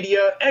social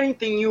media,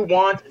 anything you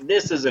want,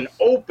 this is an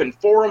open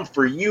forum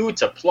for you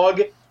to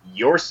plug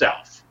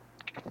yourself.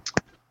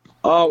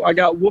 I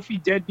got Wolfie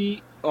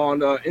Deadbeat on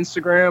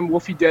Instagram,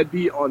 Wolfie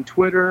Deadbeat on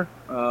Twitter,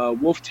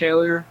 Wolfe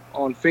Taylor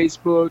on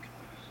Facebook.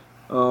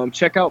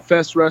 Check out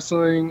Fest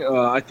Wrestling.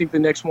 I think the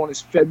next one is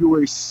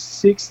February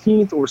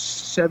 16th or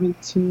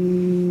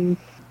 17th.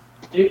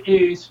 It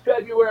is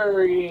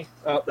February.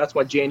 That's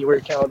my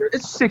January calendar.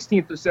 It's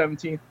 16th or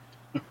 17th.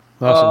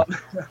 Awesome.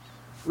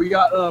 We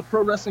got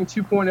Pro Wrestling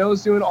 2.0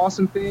 is doing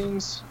awesome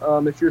things.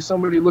 If you're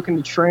somebody looking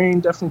to train,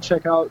 definitely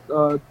check out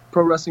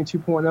Pro Wrestling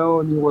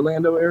 2.0 in the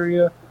Orlando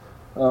area.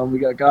 We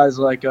got guys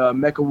like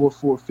Mecha Wolf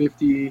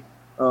 450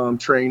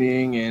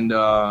 training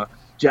and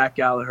Jack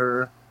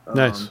Gallagher.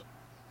 Nice.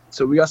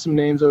 So we got some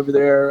names over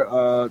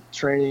there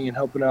training and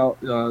helping out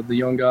the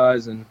young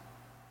guys, and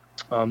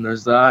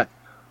there's that.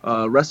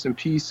 Rest in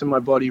peace to my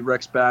buddy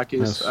Rex Backus.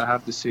 Yes. I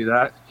have to say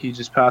that. He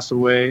just passed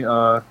away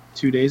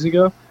 2 days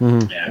ago.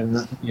 Mm-hmm.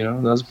 And, you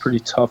know, that was a pretty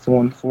tough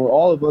one for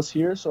all of us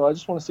here. So I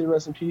just want to say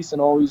rest in peace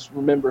and always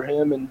remember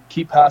him and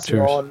keep passing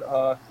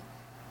on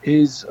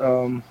his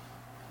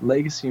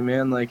legacy,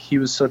 man. Like, he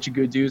was such a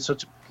good dude,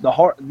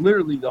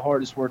 literally the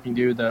hardest working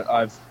dude that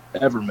I've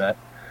ever met.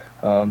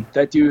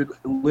 That dude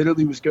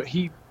literally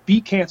he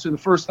beat cancer the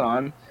first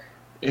time,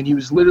 and he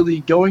was literally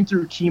going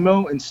through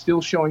chemo and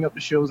still showing up to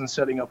shows and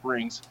setting up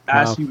rings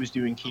as he was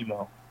doing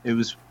chemo. It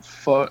was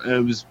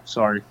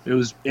it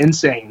was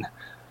insane.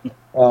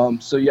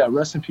 So yeah,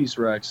 rest in peace,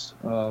 Rex.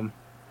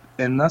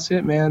 And that's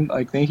it, man.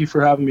 Like, thank you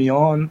for having me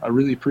on. I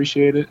really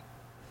appreciate it.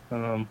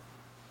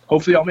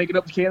 Hopefully I'll make it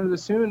up to Canada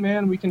soon,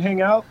 man. We can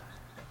hang out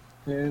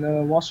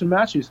and watch some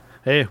matches.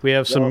 Hey, we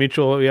have some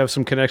we have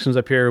some connections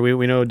up here.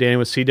 We know Danny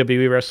with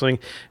CWE Wrestling,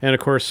 and of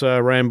course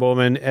Ryan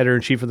Bowman,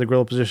 editor-in-chief of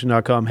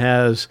thegorillaposition.com,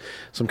 has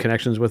some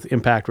connections with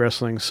Impact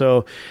Wrestling.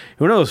 So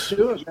who knows?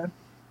 Do it, man.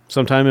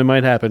 Sometime it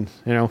might happen,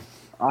 you know.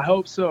 I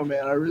hope so,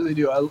 man. I really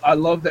do. I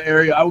love the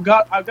area. I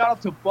got up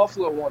to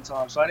Buffalo one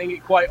time, so I didn't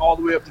get quite all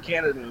the way up to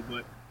Canada,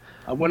 but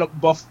I went up to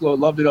Buffalo,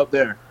 loved it up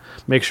there.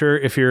 Make sure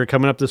if you're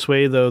coming up this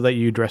way, though, that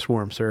you dress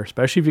warm, sir,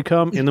 especially if you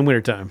come in the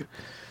wintertime.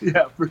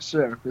 Yeah, for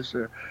sure.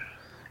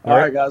 All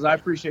right, guys. I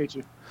appreciate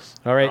you.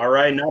 All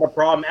right, not a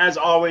problem. As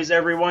always,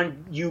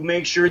 everyone, you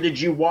make sure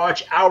that you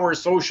watch our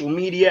social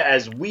media,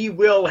 as we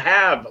will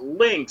have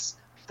links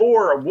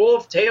for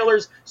Wolfe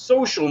Taylor's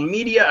social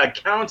media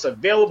accounts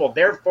available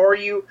there for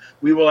you.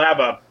 We will have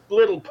a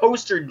little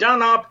poster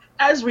done up,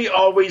 as we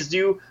always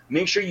do.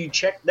 Make sure you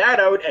check that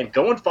out and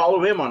go and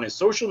follow him on his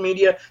social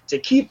media to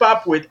keep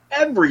up with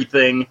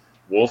everything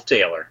Wolfe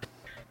Taylor.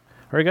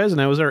 All right, guys, and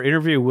that was our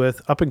interview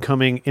with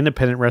up-and-coming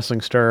independent wrestling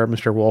star,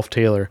 Mr. Wolfe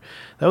Taylor.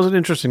 That was an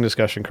interesting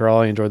discussion, Carl.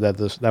 I enjoyed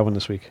that one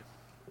this week.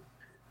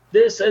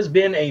 This has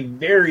been a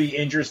very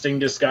interesting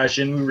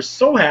discussion. We were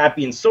so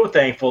happy and so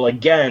thankful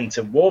again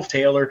to Wolfe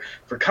Taylor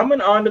for coming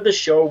onto the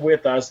show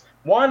with us,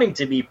 wanting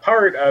to be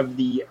part of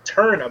the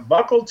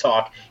Turnbuckle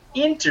Talk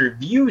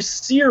interview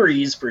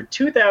series for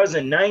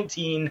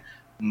 2019.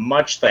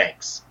 Much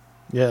thanks.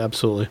 Yeah,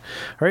 absolutely.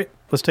 All right,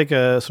 let's take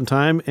some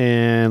time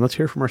and let's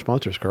hear from our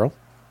sponsors, Carl.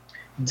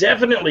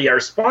 Definitely. Our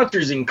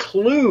sponsors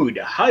include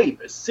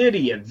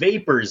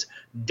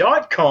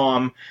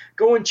HypeCityVapors.com.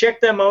 Go and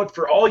check them out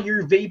for all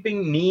your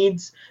vaping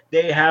needs.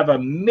 They have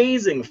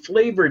amazing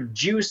flavored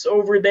juice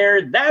over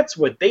there. That's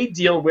what they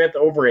deal with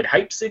over at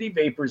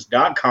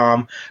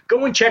HypeCityVapors.com.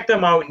 Go and check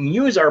them out and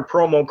use our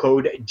promo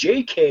code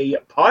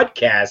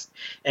JKPodcast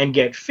and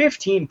get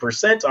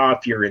 15%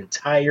 off your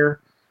entire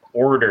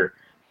order.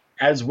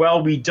 As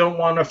well, we don't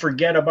want to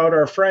forget about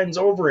our friends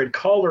over at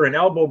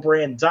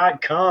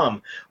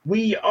collarandelbowbrand.com.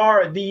 We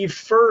are the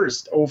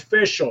first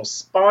official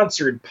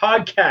sponsored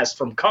podcast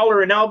from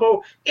Collar and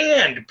Elbow,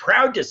 and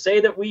proud to say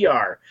that we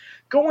are.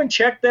 Go and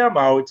check them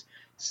out.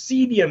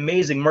 See the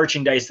amazing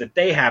merchandise that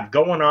they have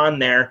going on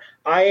there.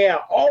 I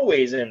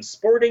always am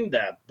sporting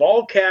the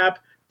ball cap.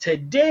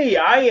 Today,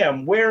 I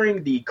am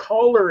wearing the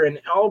Collar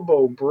and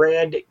Elbow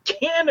brand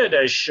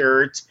Canada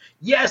shirt.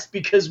 Yes,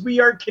 because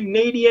we are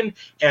Canadian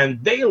and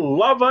they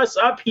love us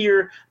up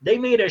here. They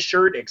made a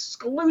shirt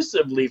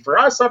exclusively for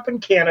us up in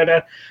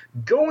Canada.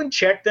 Go and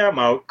check them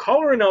out,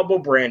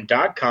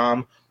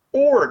 collarandelbowbrand.com,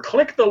 or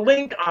click the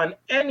link on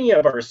any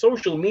of our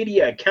social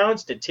media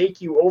accounts to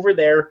take you over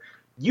there.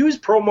 Use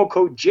promo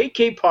code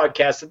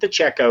JKPodcast at the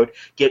checkout.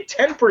 Get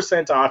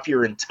 10% off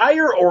your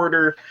entire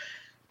order.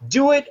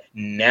 Do it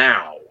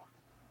now.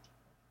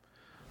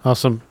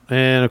 Awesome.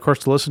 And of course,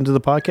 to listen to the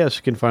podcast,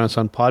 you can find us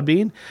on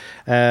Podbean,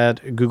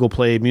 at Google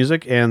Play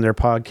Music and their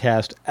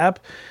podcast app.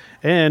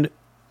 And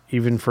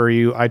even for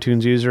you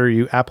iTunes user,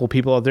 you Apple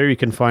people out there, you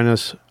can find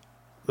us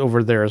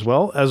over there as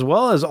well as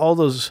all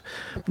those,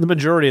 the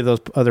majority of those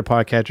other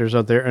podcatchers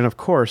out there. And of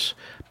course,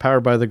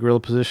 powered by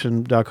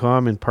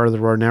thegorillaposition.com and part of the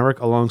Roar Network,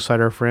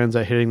 alongside our friends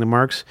at Hitting the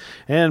Marks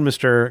and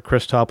Mr.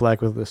 Chris Toplak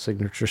with the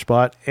Signature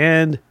Spot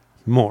and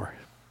more.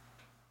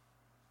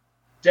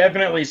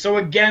 Definitely. So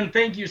again,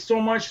 thank you so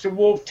much to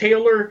Wolfe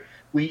Taylor.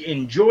 We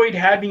enjoyed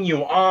having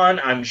you on.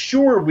 I'm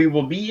sure we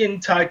will be in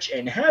touch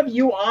and have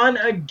you on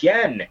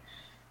again.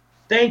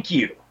 Thank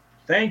you.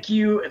 Thank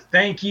you.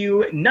 Thank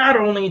you. Not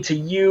only to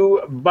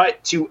you,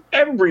 but to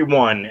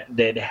everyone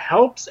that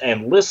helps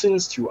and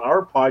listens to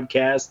our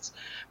podcasts.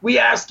 We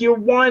ask you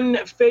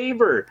one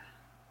favor.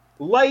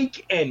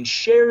 Like and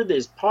share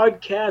this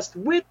podcast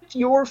with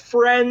your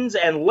friends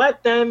and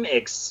let them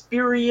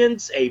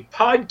experience a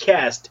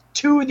podcast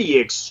to the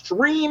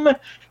extreme,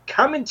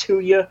 coming to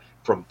you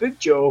from Big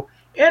Joe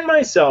and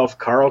myself,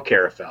 Carl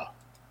Carafel.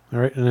 All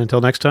right, and until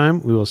next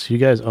time, we will see you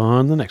guys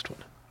on the next one.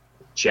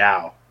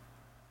 Ciao.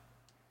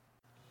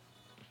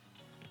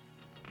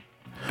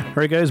 All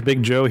right, guys,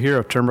 Big Joe here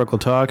of Turnbuckle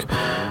Talk,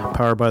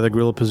 powered by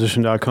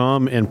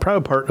thegorillaposition.com and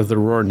proud part of the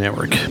Roar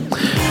Network.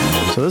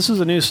 So this is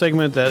a new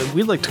segment that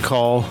we like to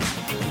call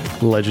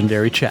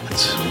Legendary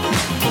Chats.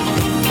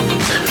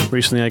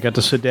 Recently, I got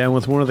to sit down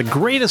with one of the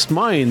greatest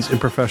minds in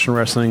professional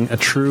wrestling, a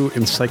true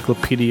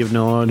encyclopedia of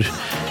knowledge,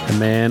 a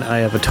man I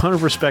have a ton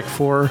of respect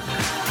for,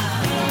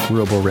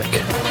 Robo Rick.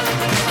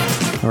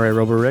 All right,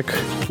 Robo Rick,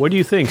 what do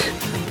you think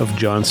of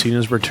John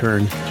Cena's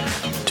return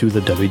to the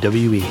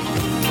WWE?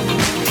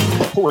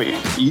 Boy,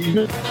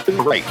 you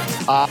great.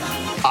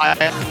 I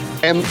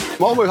am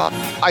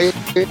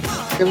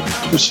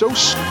so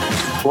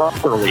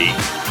properly.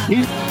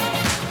 He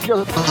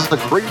does a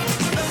great.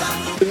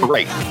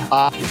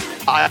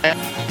 I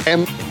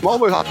am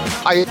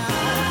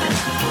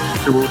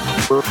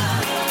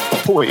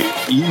boy,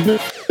 you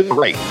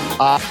great.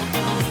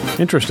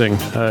 Interesting.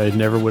 I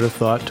never would have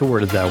thought to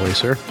word it that way,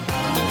 sir.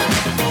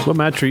 What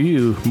match are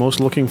you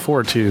most looking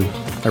forward to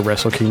at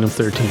Wrestle Kingdom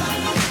 13?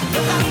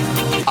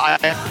 I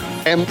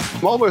am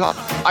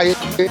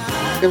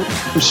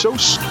so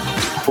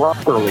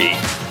properly.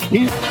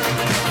 He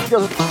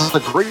does a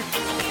great.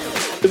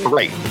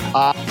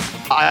 I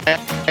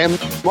am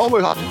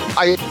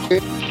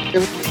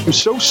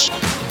so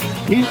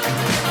he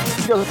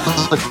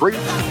does a great.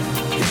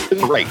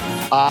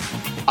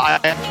 I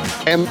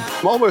am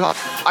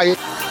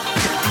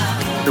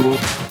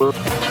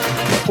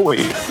boy,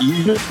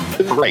 you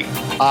great.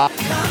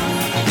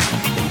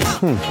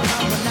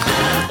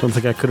 Don't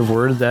think I could have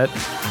worded that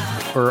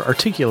or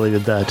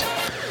articulated that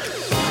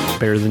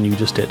better than you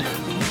just did.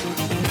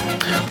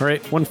 All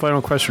right, one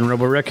final question,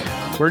 Robo Rick.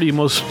 Where are you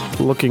most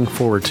looking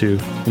forward to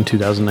in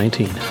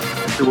 2019?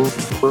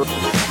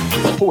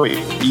 Boy,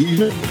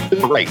 you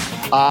great.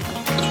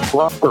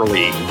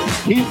 Properly.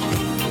 He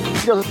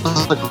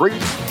does a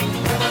great.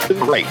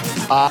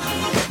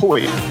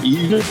 Boy,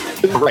 you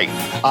great.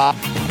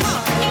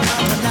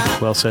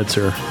 Well said,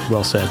 sir.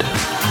 Well said.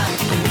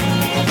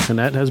 And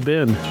that has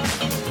been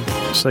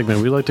a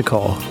segment we like to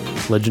call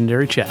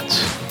Legendary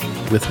Chats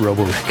with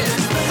Robo Rick.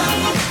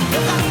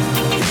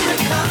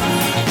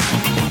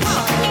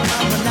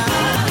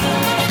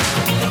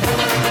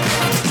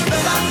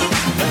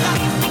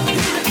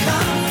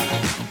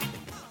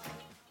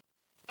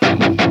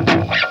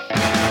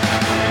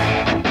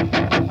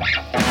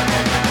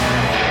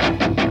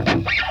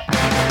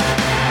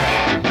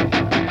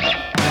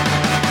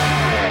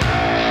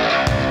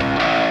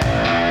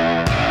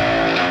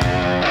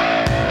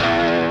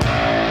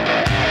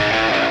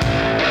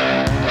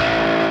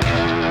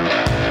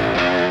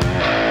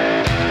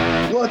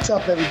 What's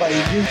up, everybody?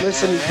 You're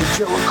listening to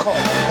Joe Call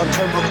on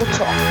Turnbuckle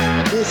Talk.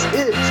 This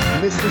is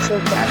Mr.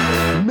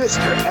 Sarcastic,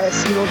 Mr.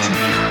 SCOT,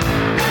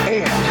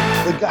 and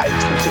the guy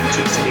who's been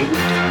Jason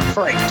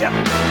Frank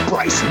Devil,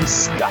 Bryson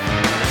Scott.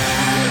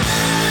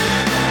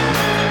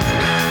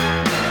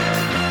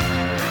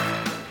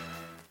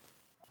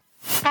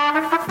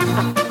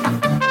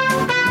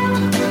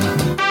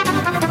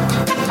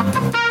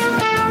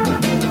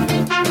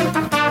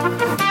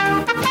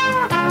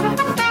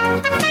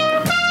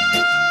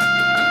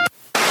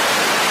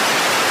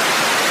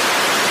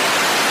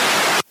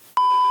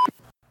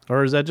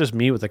 Or is that just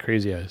me with the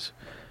crazy eyes?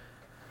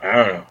 I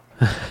don't know.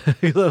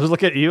 I was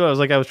looking at you. I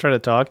was trying to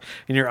talk,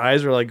 and your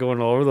eyes were like going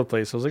all over the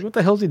place. I was like, "What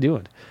the hell's he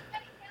doing?"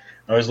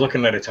 I was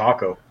looking at a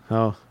taco.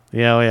 Oh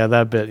yeah,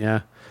 that bit,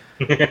 yeah.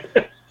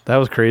 That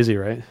was crazy,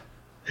 right?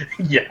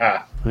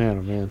 Yeah. Man,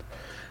 oh man.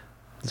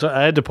 So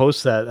I had to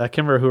post that. I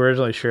can't remember who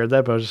originally shared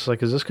that, but I was just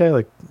like, "Is this guy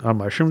like on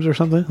mushrooms or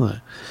something?" Like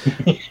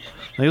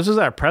this was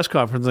at a press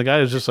conference. The guy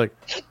was just like,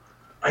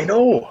 I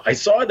know. I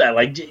saw that.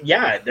 Like,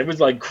 yeah, it was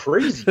like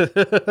crazy.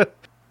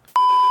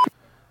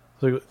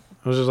 Like,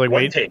 I was just like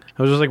waiting.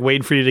 I was just like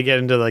waiting for you to get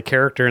into the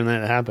character, and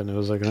then it happened. It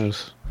was like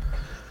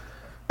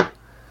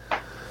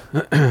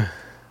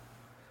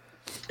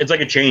It's like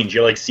a change.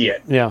 You like see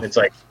it. Yeah. It's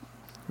like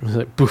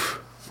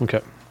poof. Okay.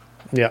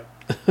 Yeah.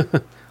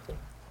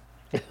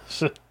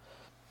 All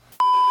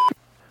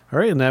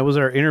right, and that was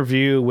our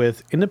interview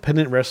with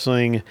independent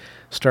wrestling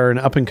star and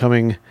up and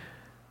coming.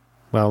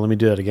 Well, let me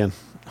do that again.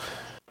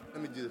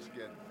 Let me do this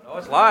again. Oh,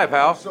 it's live,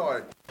 pal.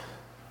 Sorry.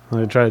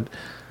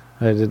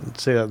 I didn't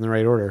say that in the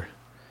right order.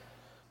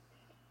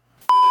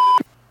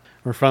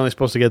 We're finally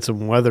supposed to get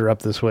some weather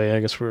up this way. I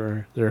guess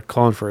they're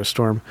calling for a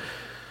storm.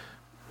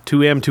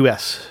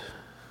 2M2S.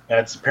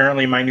 that's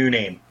apparently my new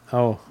name.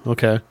 Oh,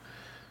 okay.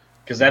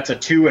 Because that's a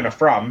 2 and a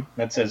from.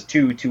 That says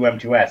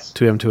 2M2S.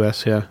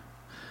 2M2S, yeah.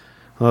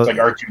 Well, It's like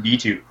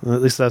R2D2.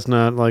 At least that's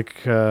not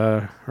like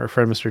our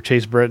friend Mr.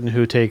 Chase Britton,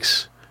 who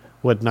takes,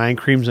 9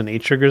 creams and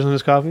 8 sugars in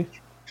his coffee?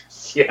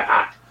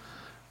 Yeah.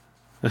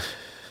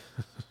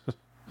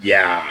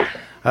 Yeah.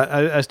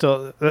 I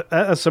still,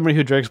 as somebody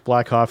who drinks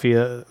black coffee,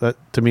 that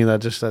to me,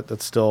 that's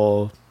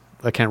still,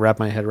 I can't wrap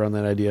my head around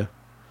that idea.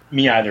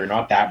 Me either.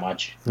 Not that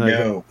much.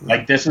 No.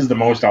 Like, this is the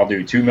most I'll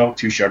do. 2 milk,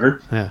 2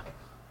 sugar. Yeah.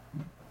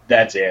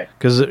 That's it.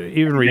 Because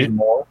even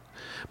more.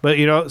 But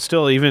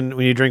still, even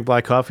when you drink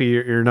black coffee,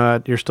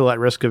 you're still at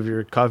risk of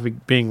your coffee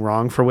being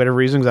wrong for whatever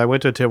reasons. I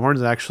went to Tim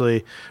Hortons and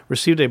actually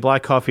received a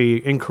black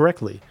coffee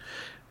incorrectly,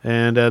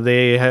 and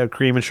they had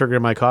cream and sugar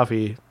in my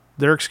coffee.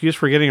 Their excuse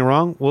for getting it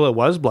wrong? Well, it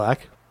was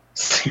black.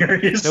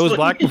 Seriously? It was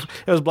black. It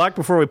was black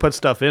before we put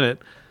stuff in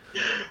it.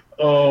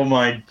 Oh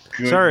my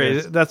goodness.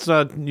 Sorry, that's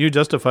not you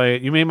justify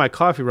it. You made my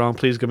coffee wrong.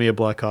 Please give me a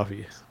black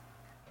coffee.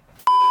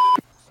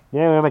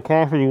 Yeah, I want a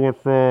coffee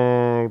with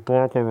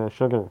black and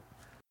sugar.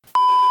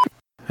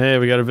 Hey,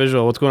 we got a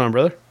visual. What's going on,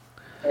 brother?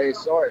 Hey,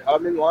 sorry,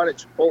 I'm in line at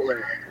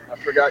Chipotle. I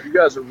forgot you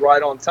guys are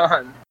right on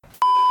time.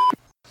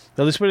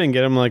 At least we didn't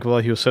get him while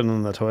he was sitting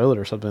on the toilet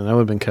or something. That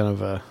would have been kind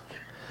of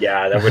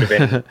Yeah, that would have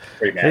been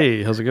pretty bad.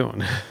 Hey, how's it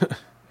going?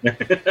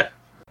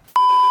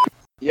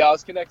 Yeah, I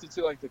was connected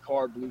to the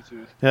car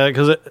Bluetooth. Yeah,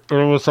 because it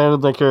almost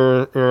sounded like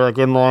you're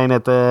in line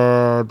at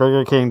the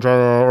Burger King trying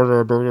to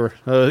order a burger.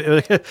 What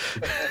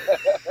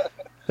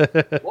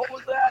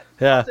was that?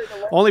 Yeah,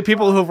 only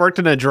people who've worked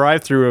in a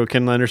drive-through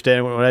can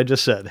understand what I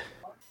just said.